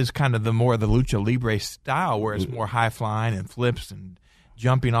 because that is kind of the Lucha Libre style, where it's more high flying and flips and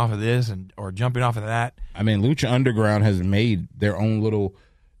jumping off of this or jumping off of that. I mean, Lucha Underground has made their own little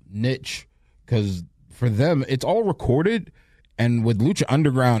niche, because for them it's all recorded, and with Lucha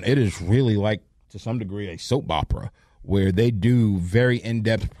Underground it is really like, to some degree, a soap opera where they do very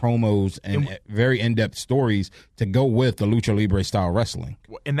in-depth promos and very in-depth stories to go with the Lucha Libre style wrestling.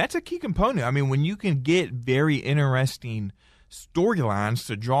 And that's a key component. I mean, when you can get very interesting storylines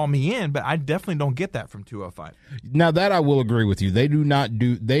to draw me in, but I definitely don't get that from 205. Now, that I will agree with you. They do not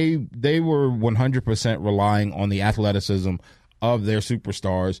do, they were 100% relying on the athleticism of their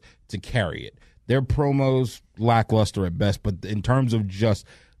superstars to carry it. Their promos, lackluster at best, but in terms of just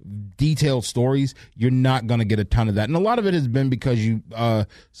detailed stories, you're not going to get a ton of that. And a lot of it has been because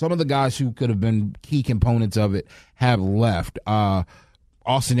some of the guys who could have been key components of it have left.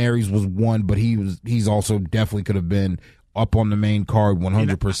 Austin Aries was one, but he's also definitely could have been up on the main card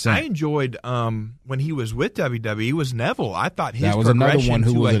 100%. I enjoyed when he was with WWE was Neville. I thought his was progression one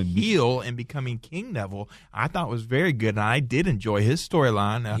who to was a heel and becoming King Neville, I thought was very good, and I did enjoy his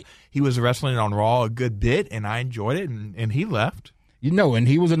storyline. He was wrestling on Raw a good bit, and I enjoyed it, and he left. And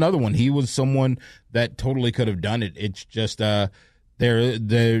he was another one. He was someone that totally could have done it. It's just they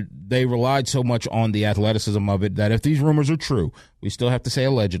relied so much on the athleticism of it that if these rumors are true, we still have to say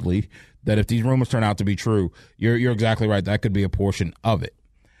allegedly, that if these rumors turn out to be true, you're exactly right. That could be a portion of it.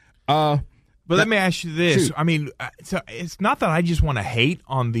 But let me ask you this. Shoot. I mean, so it's not that I just want to hate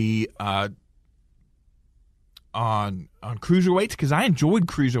on the on cruiserweights, because I enjoyed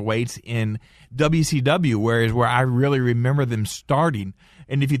cruiserweights in WCW, where I really remember them starting.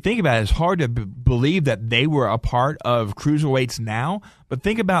 And if you think about it, it's hard to believe that they were a part of cruiserweights now. But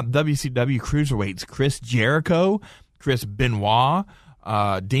think about WCW cruiserweights: Chris Jericho, Chris Benoit,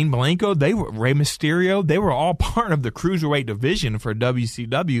 Dean Malenko, Rey Mysterio. They were all part of the cruiserweight division for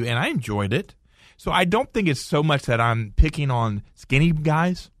WCW, and I enjoyed it. So I don't think it's so much that I'm picking on skinny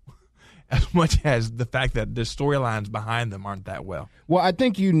guys, as much as the fact that the storylines behind them aren't that well. Well, I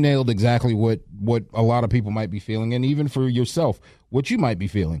think you nailed exactly what a lot of people might be feeling, and even for yourself, what you might be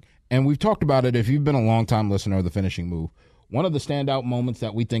feeling. And we've talked about it if you've been a long-time listener of The Finishing Move. One of the standout moments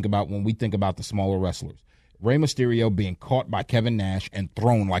that we think about when we think about the smaller wrestlers, Rey Mysterio being caught by Kevin Nash and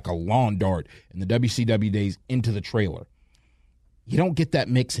thrown like a lawn dart in the WCW days into the trailer. You don't get that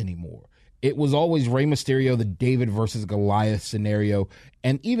mix anymore. It was always Rey Mysterio, the David versus Goliath scenario.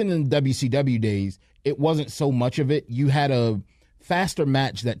 And even in the WCW days, it wasn't so much of it. You had a faster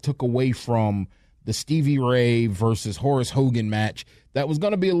match that took away from the Stevie Ray versus Horace Hogan match that was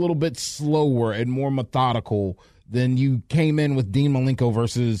going to be a little bit slower and more methodical than you came in with Dean Malenko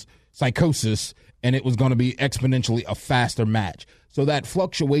versus Psychosis, and it was going to be exponentially a faster match. So that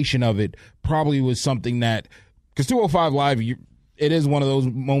fluctuation of it probably was something that, because 205 Live, it is one of those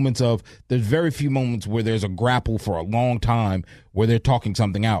moments of, there's very few moments where there's a grapple for a long time where they're talking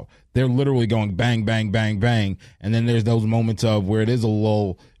something out. They're literally going bang, bang, bang, bang. And then there's those moments of where it is a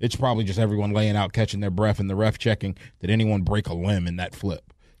lull. It's probably just everyone laying out, catching their breath, and the ref checking, did anyone break a limb in that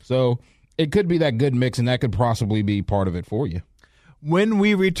flip? So it could be that good mix, and that could possibly be part of it for you. When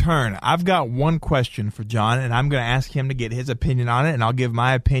we return, I've got one question for John, and I'm going to ask him to get his opinion on it, and I'll give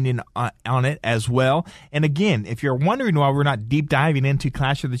my opinion on it as well. And again, if you're wondering why we're not deep diving into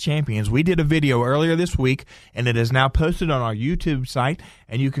Clash of the Champions, we did a video earlier this week, and it is now posted on our YouTube site,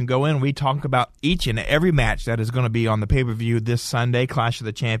 and you can go in and we talk about each and every match that is going to be on the pay-per-view this Sunday, Clash of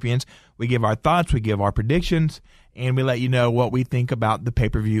the Champions. We give our thoughts, we give our predictions, and we let you know what we think about the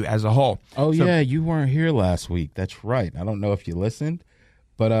pay-per-view as a whole. Oh, so, yeah, you weren't here last week. That's right. I don't know if you listened,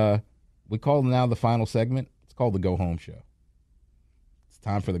 but we call now the final segment. It's called the Go Home Show. It's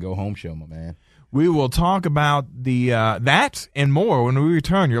time for the Go Home Show, my man. We will talk about the that and more when we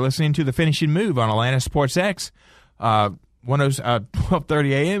return. You're listening to The Finishing Move on Atlanta Sports X,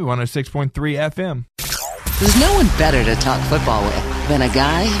 12:30 a.m., 106.3 FM. There's no one better to talk football with than a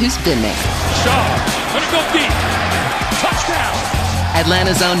guy who's been there. Shaw, gonna go deep. Touchdown.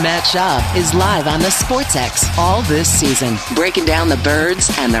 Atlanta's own Matt Schaub is live on the SportsX all this season, breaking down the Birds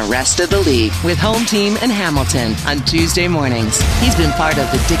and the rest of the league with Home Team and Hamilton on Tuesday mornings. He's been part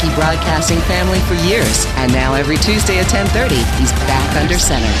of the Dickey Broadcasting family for years, and now every Tuesday at 10:30, he's back under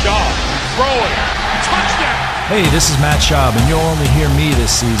center. Shaw, throwing, touchdown. Hey, this is Matt Schaub, and you'll only hear me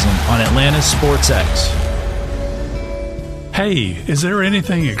this season on Atlanta's SportsX. Hey, is there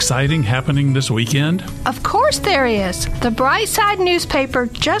anything exciting happening this weekend? Of course there is. The Brightside newspaper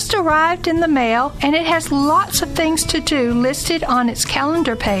just arrived in the mail, and it has lots of things to do listed on its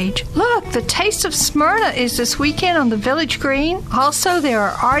calendar page. Look, the Taste of Smyrna is this weekend on the Village Green. Also, there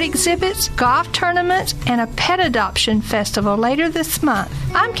are art exhibits, golf tournaments, and a pet adoption festival later this month.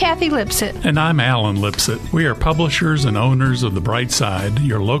 I'm Kathy Lipsett. And I'm Alan Lipsett. We are publishers and owners of the Brightside,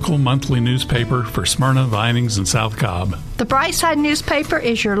 your local monthly newspaper for Smyrna, Vinings, and South Cobb. The Brightside newspaper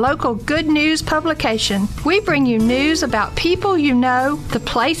is your local good news publication. We bring you news about people you know, the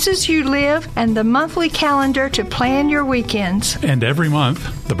places you live, and the monthly calendar to plan your weekends. And every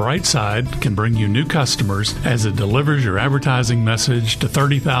month, the Brightside can bring you new customers as it delivers your advertising message to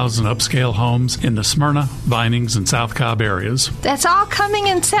 30,000 upscale homes in the Smyrna, Vinings, and South Cobb areas. That's all coming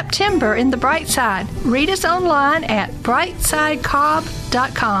in September in the Brightside. Read us online at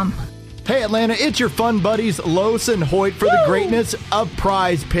brightsidecobb.com. Hey Atlanta, it's your fun buddies Los and Hoyt for the greatness of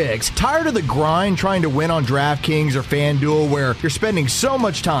Prize Picks. Tired of the grind trying to win on DraftKings or FanDuel where you're spending so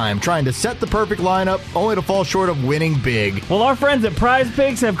much time trying to set the perfect lineup only to fall short of winning big? Well, our friends at Prize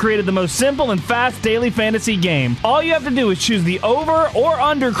Picks have created the most simple and fast daily fantasy game. All you have to do is choose the over or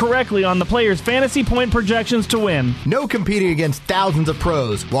under correctly on the player's fantasy point projections to win. No competing against thousands of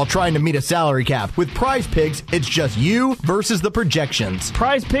pros while trying to meet a salary cap. With Prize Picks, it's just you versus the projections.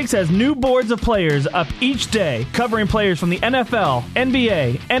 Prize Picks has new boards of players up each day, covering players from the NFL,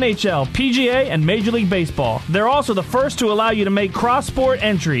 NBA, NHL, PGA, and Major League Baseball. They're also the first to allow you to make cross-sport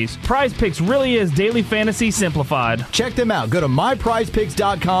entries. Prize Picks really is daily fantasy simplified. Check them out. Go to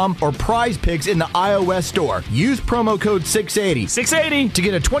myprizepicks.com or Prize Picks in the iOS store. Use promo code 680 to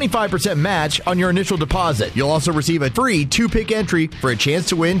get a 25% match on your initial deposit. You'll also receive a free 2-pick entry for a chance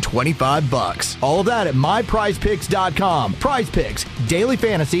to win $25. All of that at myprizepicks.com. Prize Picks, daily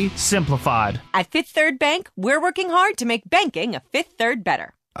fantasy simplified. At Fifth Third Bank, we're working hard to make banking a Fifth Third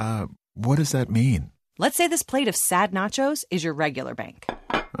better. What does that mean? Let's say this plate of sad nachos is your regular bank.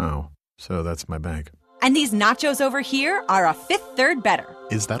 Oh, so that's my bank. And these nachos over here are a Fifth Third better.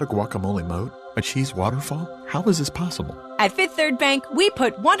 Is that a guacamole moat? A cheese waterfall? How is this possible? At Fifth Third Bank, we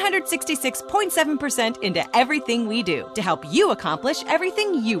put 166.7% into everything we do to help you accomplish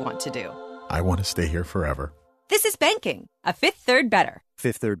everything you want to do. I want to stay here forever. This is banking, a Fifth Third better.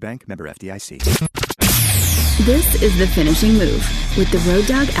 Fifth Third Bank, member FDIC. This is The Finishing Move with the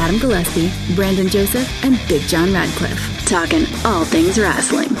RoadDawg Adam Gillespie, Brandon Joseph, and Big John Radcliff. Talking all things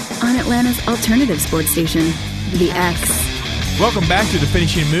wrestling on Atlanta's alternative sports station, The X. Welcome back to The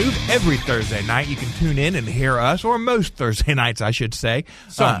Finishing Move. Every Thursday night you can tune in and hear us, or most Thursday nights, I should say.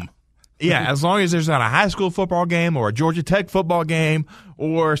 Yeah, as long as there's not a high school football game or a Georgia Tech football game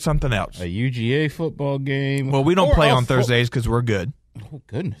or something else. A UGA football game. Well, we don't play on Thursdays because we're good. Oh,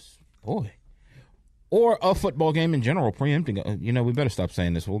 goodness. Boy. Or a football game in general, preempting. We better stop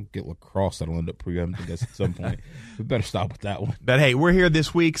saying this. We'll get lacrosse that'll end up preempting us at some point. We better stop with that one. But, hey, we're here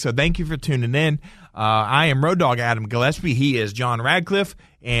this week, so thank you for tuning in. I am RoadDawg Adam Gillespie. He is John Radcliff,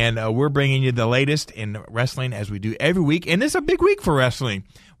 and we're bringing you the latest in wrestling as we do every week. And it's a big week for wrestling.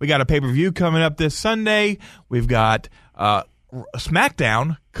 We got a pay-per-view coming up this Sunday. We've got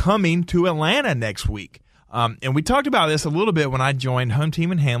SmackDown coming to Atlanta next week. And we talked about this a little bit when I joined Home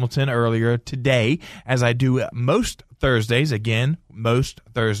Team in Hamilton earlier today, as I do most Thursdays,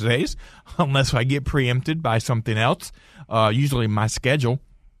 unless I get preempted by something else, usually my schedule.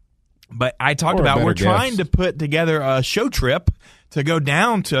 But I talked about we're trying to put together a show trip to go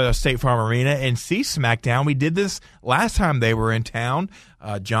down to State Farm Arena and see SmackDown. We did this last time they were in town.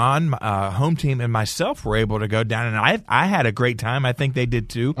 John, Home Team, and myself were able to go down, and I had a great time. I think they did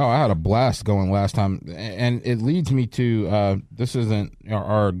too. Oh, I had a blast going last time, and it leads me to this isn't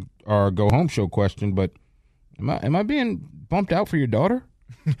our go home show question, but am I being bumped out for your daughter?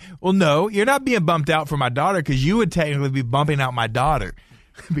 Well, no, you're not being bumped out for my daughter, because you would technically be bumping out my daughter.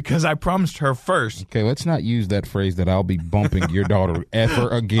 Because I promised her first. Okay, let's not use that phrase that I'll be bumping your daughter ever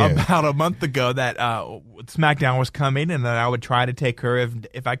again. About a month ago that SmackDown was coming and that I would try to take her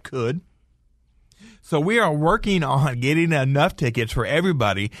if I could. So we are working on getting enough tickets for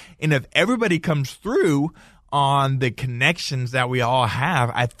everybody. And if everybody comes through on the connections that we all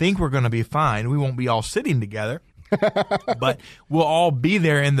have, I think we're going to be fine. We won't be all sitting together. But we'll all be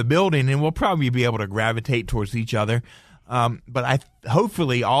there in the building, and we'll probably be able to gravitate towards each other. But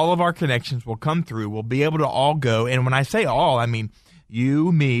hopefully all of our connections will come through. We'll be able to all go. And when I say all, I mean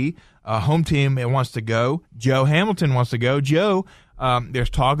you, me, Home Team wants to go. Joe Hamilton wants to go. Joe, there's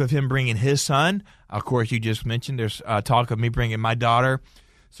talk of him bringing his son. Of course, you just mentioned there's talk of me bringing my daughter.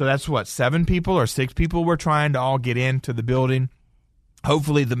 So that's 7 people or 6 people we're trying to all get into the building.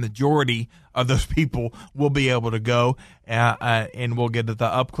 Hopefully the majority of those people will be able to go, and we'll get the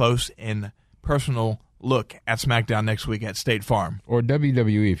up-close and personal look at SmackDown next week at State Farm. Or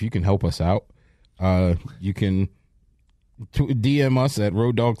WWE, if you can help us out, you can DM us at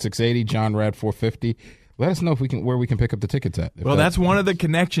RoadDawg680, John Rad 450. Let us know where we can pick up the tickets at. Well, that's one of the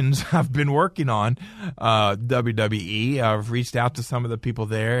connections I've been working on. WWE. I've reached out to some of the people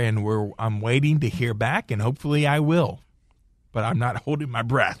there, and I'm waiting to hear back, and hopefully I will. But I'm not holding my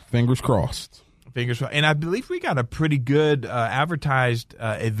breath. Fingers crossed. And I believe we got a pretty good advertised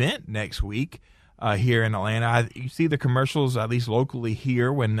event next week. Here in Atlanta. You see the commercials, at least locally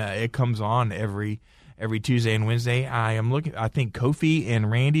here, when it comes on every Tuesday and Wednesday. I think Kofi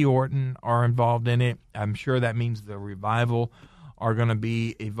and Randy Orton are involved in it. I'm sure that means the Revival are going to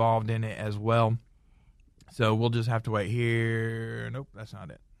be involved in it as well. So we'll just have to wait here. Nope, that's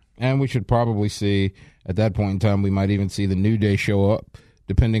not it. And we should probably see, at that point in time, we might even see the New Day show up,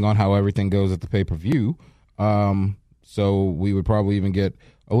 depending on how everything goes at the pay-per-view. So we would probably even get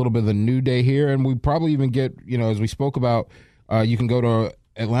a little bit of the New Day here, and we probably even get, as we spoke about, you can go to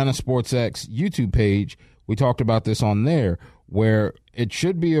Atlanta Sports X YouTube page. We talked about this on there, where it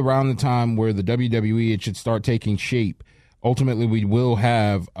should be around the time where the WWE, it should start taking shape. Ultimately, we will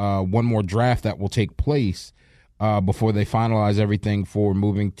have one more draft that will take place before they finalize everything for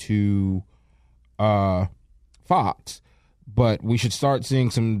moving to Fox. But we should start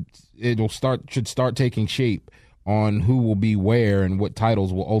seeing should start taking shape on who will be where and what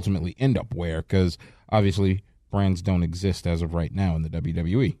titles will ultimately end up where, because obviously brands don't exist as of right now in the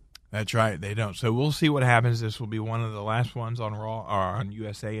WWE. That's right, they don't. So we'll see what happens. This will be one of the last ones on Raw or on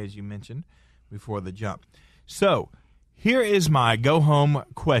USA, as you mentioned, before the jump. So here is my go-home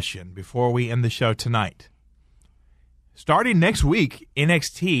question before we end the show tonight. Starting next week,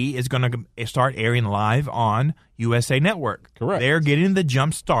 NXT is going to start airing live on USA Network. Correct. They're getting the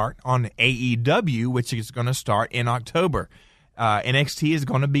jump start on AEW, which is going to start in October. NXT is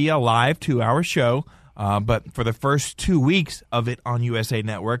going to be a live 2-hour show, but for the first 2 weeks of it on USA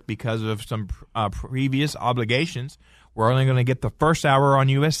Network, because of some previous obligations, we're only going to get the first hour on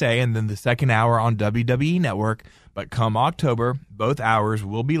USA and then the second hour on WWE Network. But come October, both hours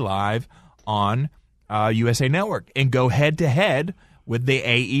will be live on USA Network and go head-to-head with the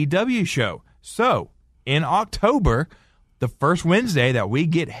AEW show. So, in October, the first Wednesday that we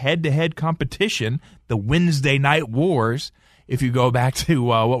get head-to-head competition, the Wednesday Night Wars, if you go back to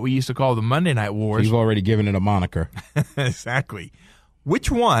what we used to call the Monday Night Wars. You've already given it a moniker. Exactly.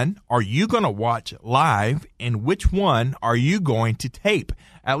 which one are you going to watch live and which one are you going to tape?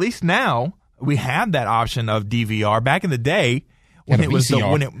 At least now we have that option of DVR. Back in the day, when it was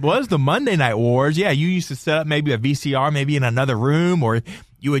the Monday Night Wars, yeah, you used to set up maybe a VCR, maybe in another room, or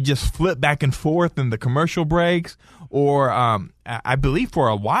you would just flip back and forth in the commercial breaks. Or I believe for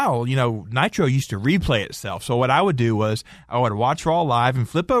a while, Nitro used to replay itself. So what I would do was I would watch Raw live and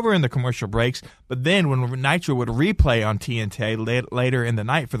flip over in the commercial breaks. But then when Nitro would replay on TNT later in the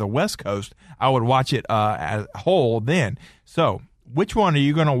night for the West Coast, I would watch it as a whole then. So which one are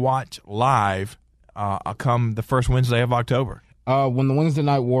you going to watch live come the first Wednesday of October? When the Wednesday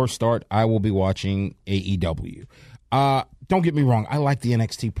Night Wars start, I will be watching AEW. Don't get me wrong, I like the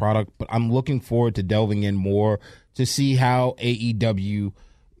NXT product, but I'm looking forward to delving in more to see how AEW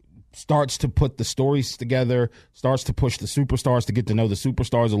starts to put the stories together, starts to push the superstars, to get to know the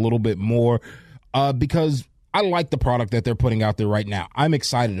superstars a little bit more, because I like the product that they're putting out there right now. I'm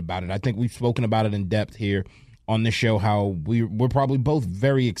excited about it. I think we've spoken about it in depth here on the show, how we're probably both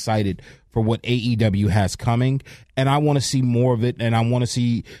very excited for what AEW has coming, and I want to see more of it, and I want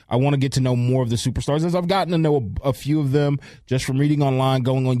to get to know more of the superstars, as I've gotten to know a few of them just from reading online,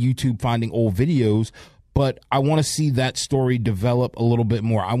 going on YouTube, finding old videos, but I want to see that story develop a little bit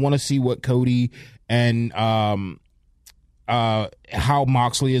more. I want to see what Cody and how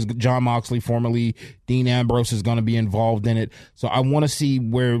Moxley is, John Moxley, formerly Dean Ambrose, is going to be involved in it. So I want to see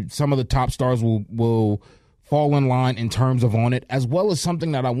where some of the top stars will fall in line in terms of on it, as well as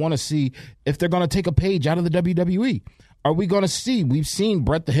something that I want to see if they're going to take a page out of the WWE. Are we going to see, we've seen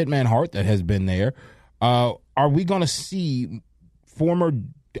Bret the Hitman Hart that has been there. Are we going to see former,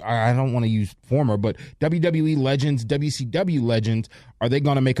 I don't want to use former, but WWE legends, WCW legends, are they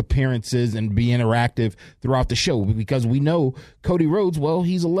going to make appearances and be interactive throughout the show? Because we know Cody Rhodes, well,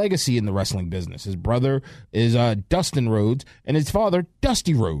 he's a legacy in the wrestling business. His brother is Dustin Rhodes, and his father,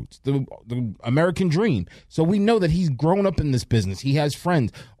 Dusty Rhodes, the American Dream. So we know that he's grown up in this business. He has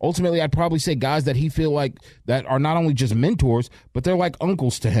friends. Ultimately, I'd probably say guys that he feel like that are not only just mentors, but they're like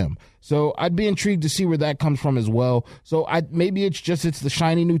uncles to him. So I'd be intrigued to see where that comes from as well. So maybe it's the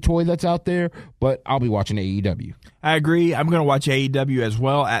shiny new toy that's out there, but I'll be watching AEW. I agree. I'm going to watch AEW as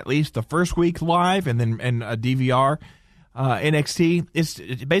well, at least the first week live, and then a DVR. NXT, it's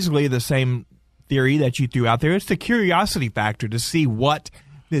basically the same theory that you threw out there. It's the curiosity factor to see what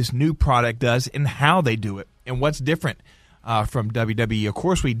this new product does and how they do it and what's different from WWE. Of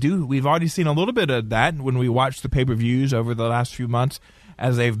course, we've already seen a little bit of that when we watched the pay-per-views over the last few months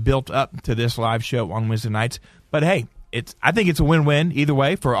as they've built up to this live show on Wednesday nights. But hey, I think it's a win-win either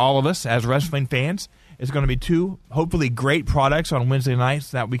way for all of us as wrestling fans. It's going to be two, hopefully, great products on Wednesday nights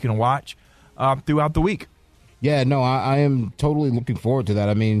that we can watch throughout the week. Yeah, no, I am totally looking forward to that.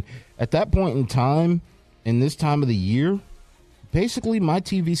 I mean, at that point in time, in this time of the year, basically my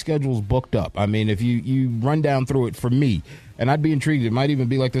TV schedule is booked up. I mean, if you run down through it for me, and I'd be intrigued, it might even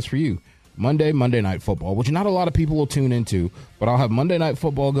be like this for you. Monday Night Football, which not a lot of people will tune into, but I'll have Monday Night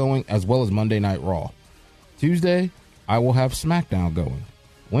Football going as well as Monday Night Raw. Tuesday, I will have SmackDown going.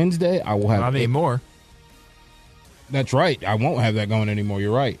 Wednesday, I will have... Not anymore. That's right. I won't have that going anymore.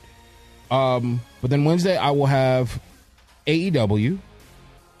 You're right. But then Wednesday, I will have AEW.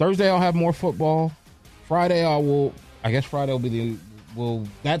 Thursday, I'll have more football. Friday, I guess Friday will be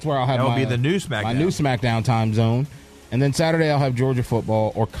that's where I'll have be the new SmackDown. My new SmackDown time zone. And then Saturday, I'll have Georgia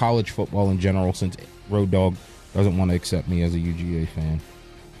football or college football in general, since RoadDawg doesn't want to accept me as a UGA fan.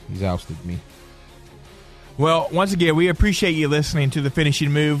 He's ousted me. Well, once again, we appreciate you listening to The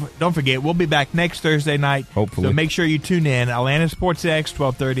Finishing Move. Don't forget, we'll be back next Thursday night. Hopefully. So make sure you tune in. Atlanta Sports X,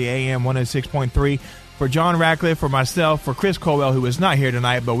 1230 AM, 106.3. For John Radcliff, for myself, for Chris Colwell, who is not here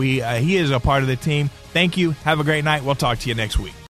tonight, but he is a part of the team. Thank you. Have a great night. We'll talk to you next week.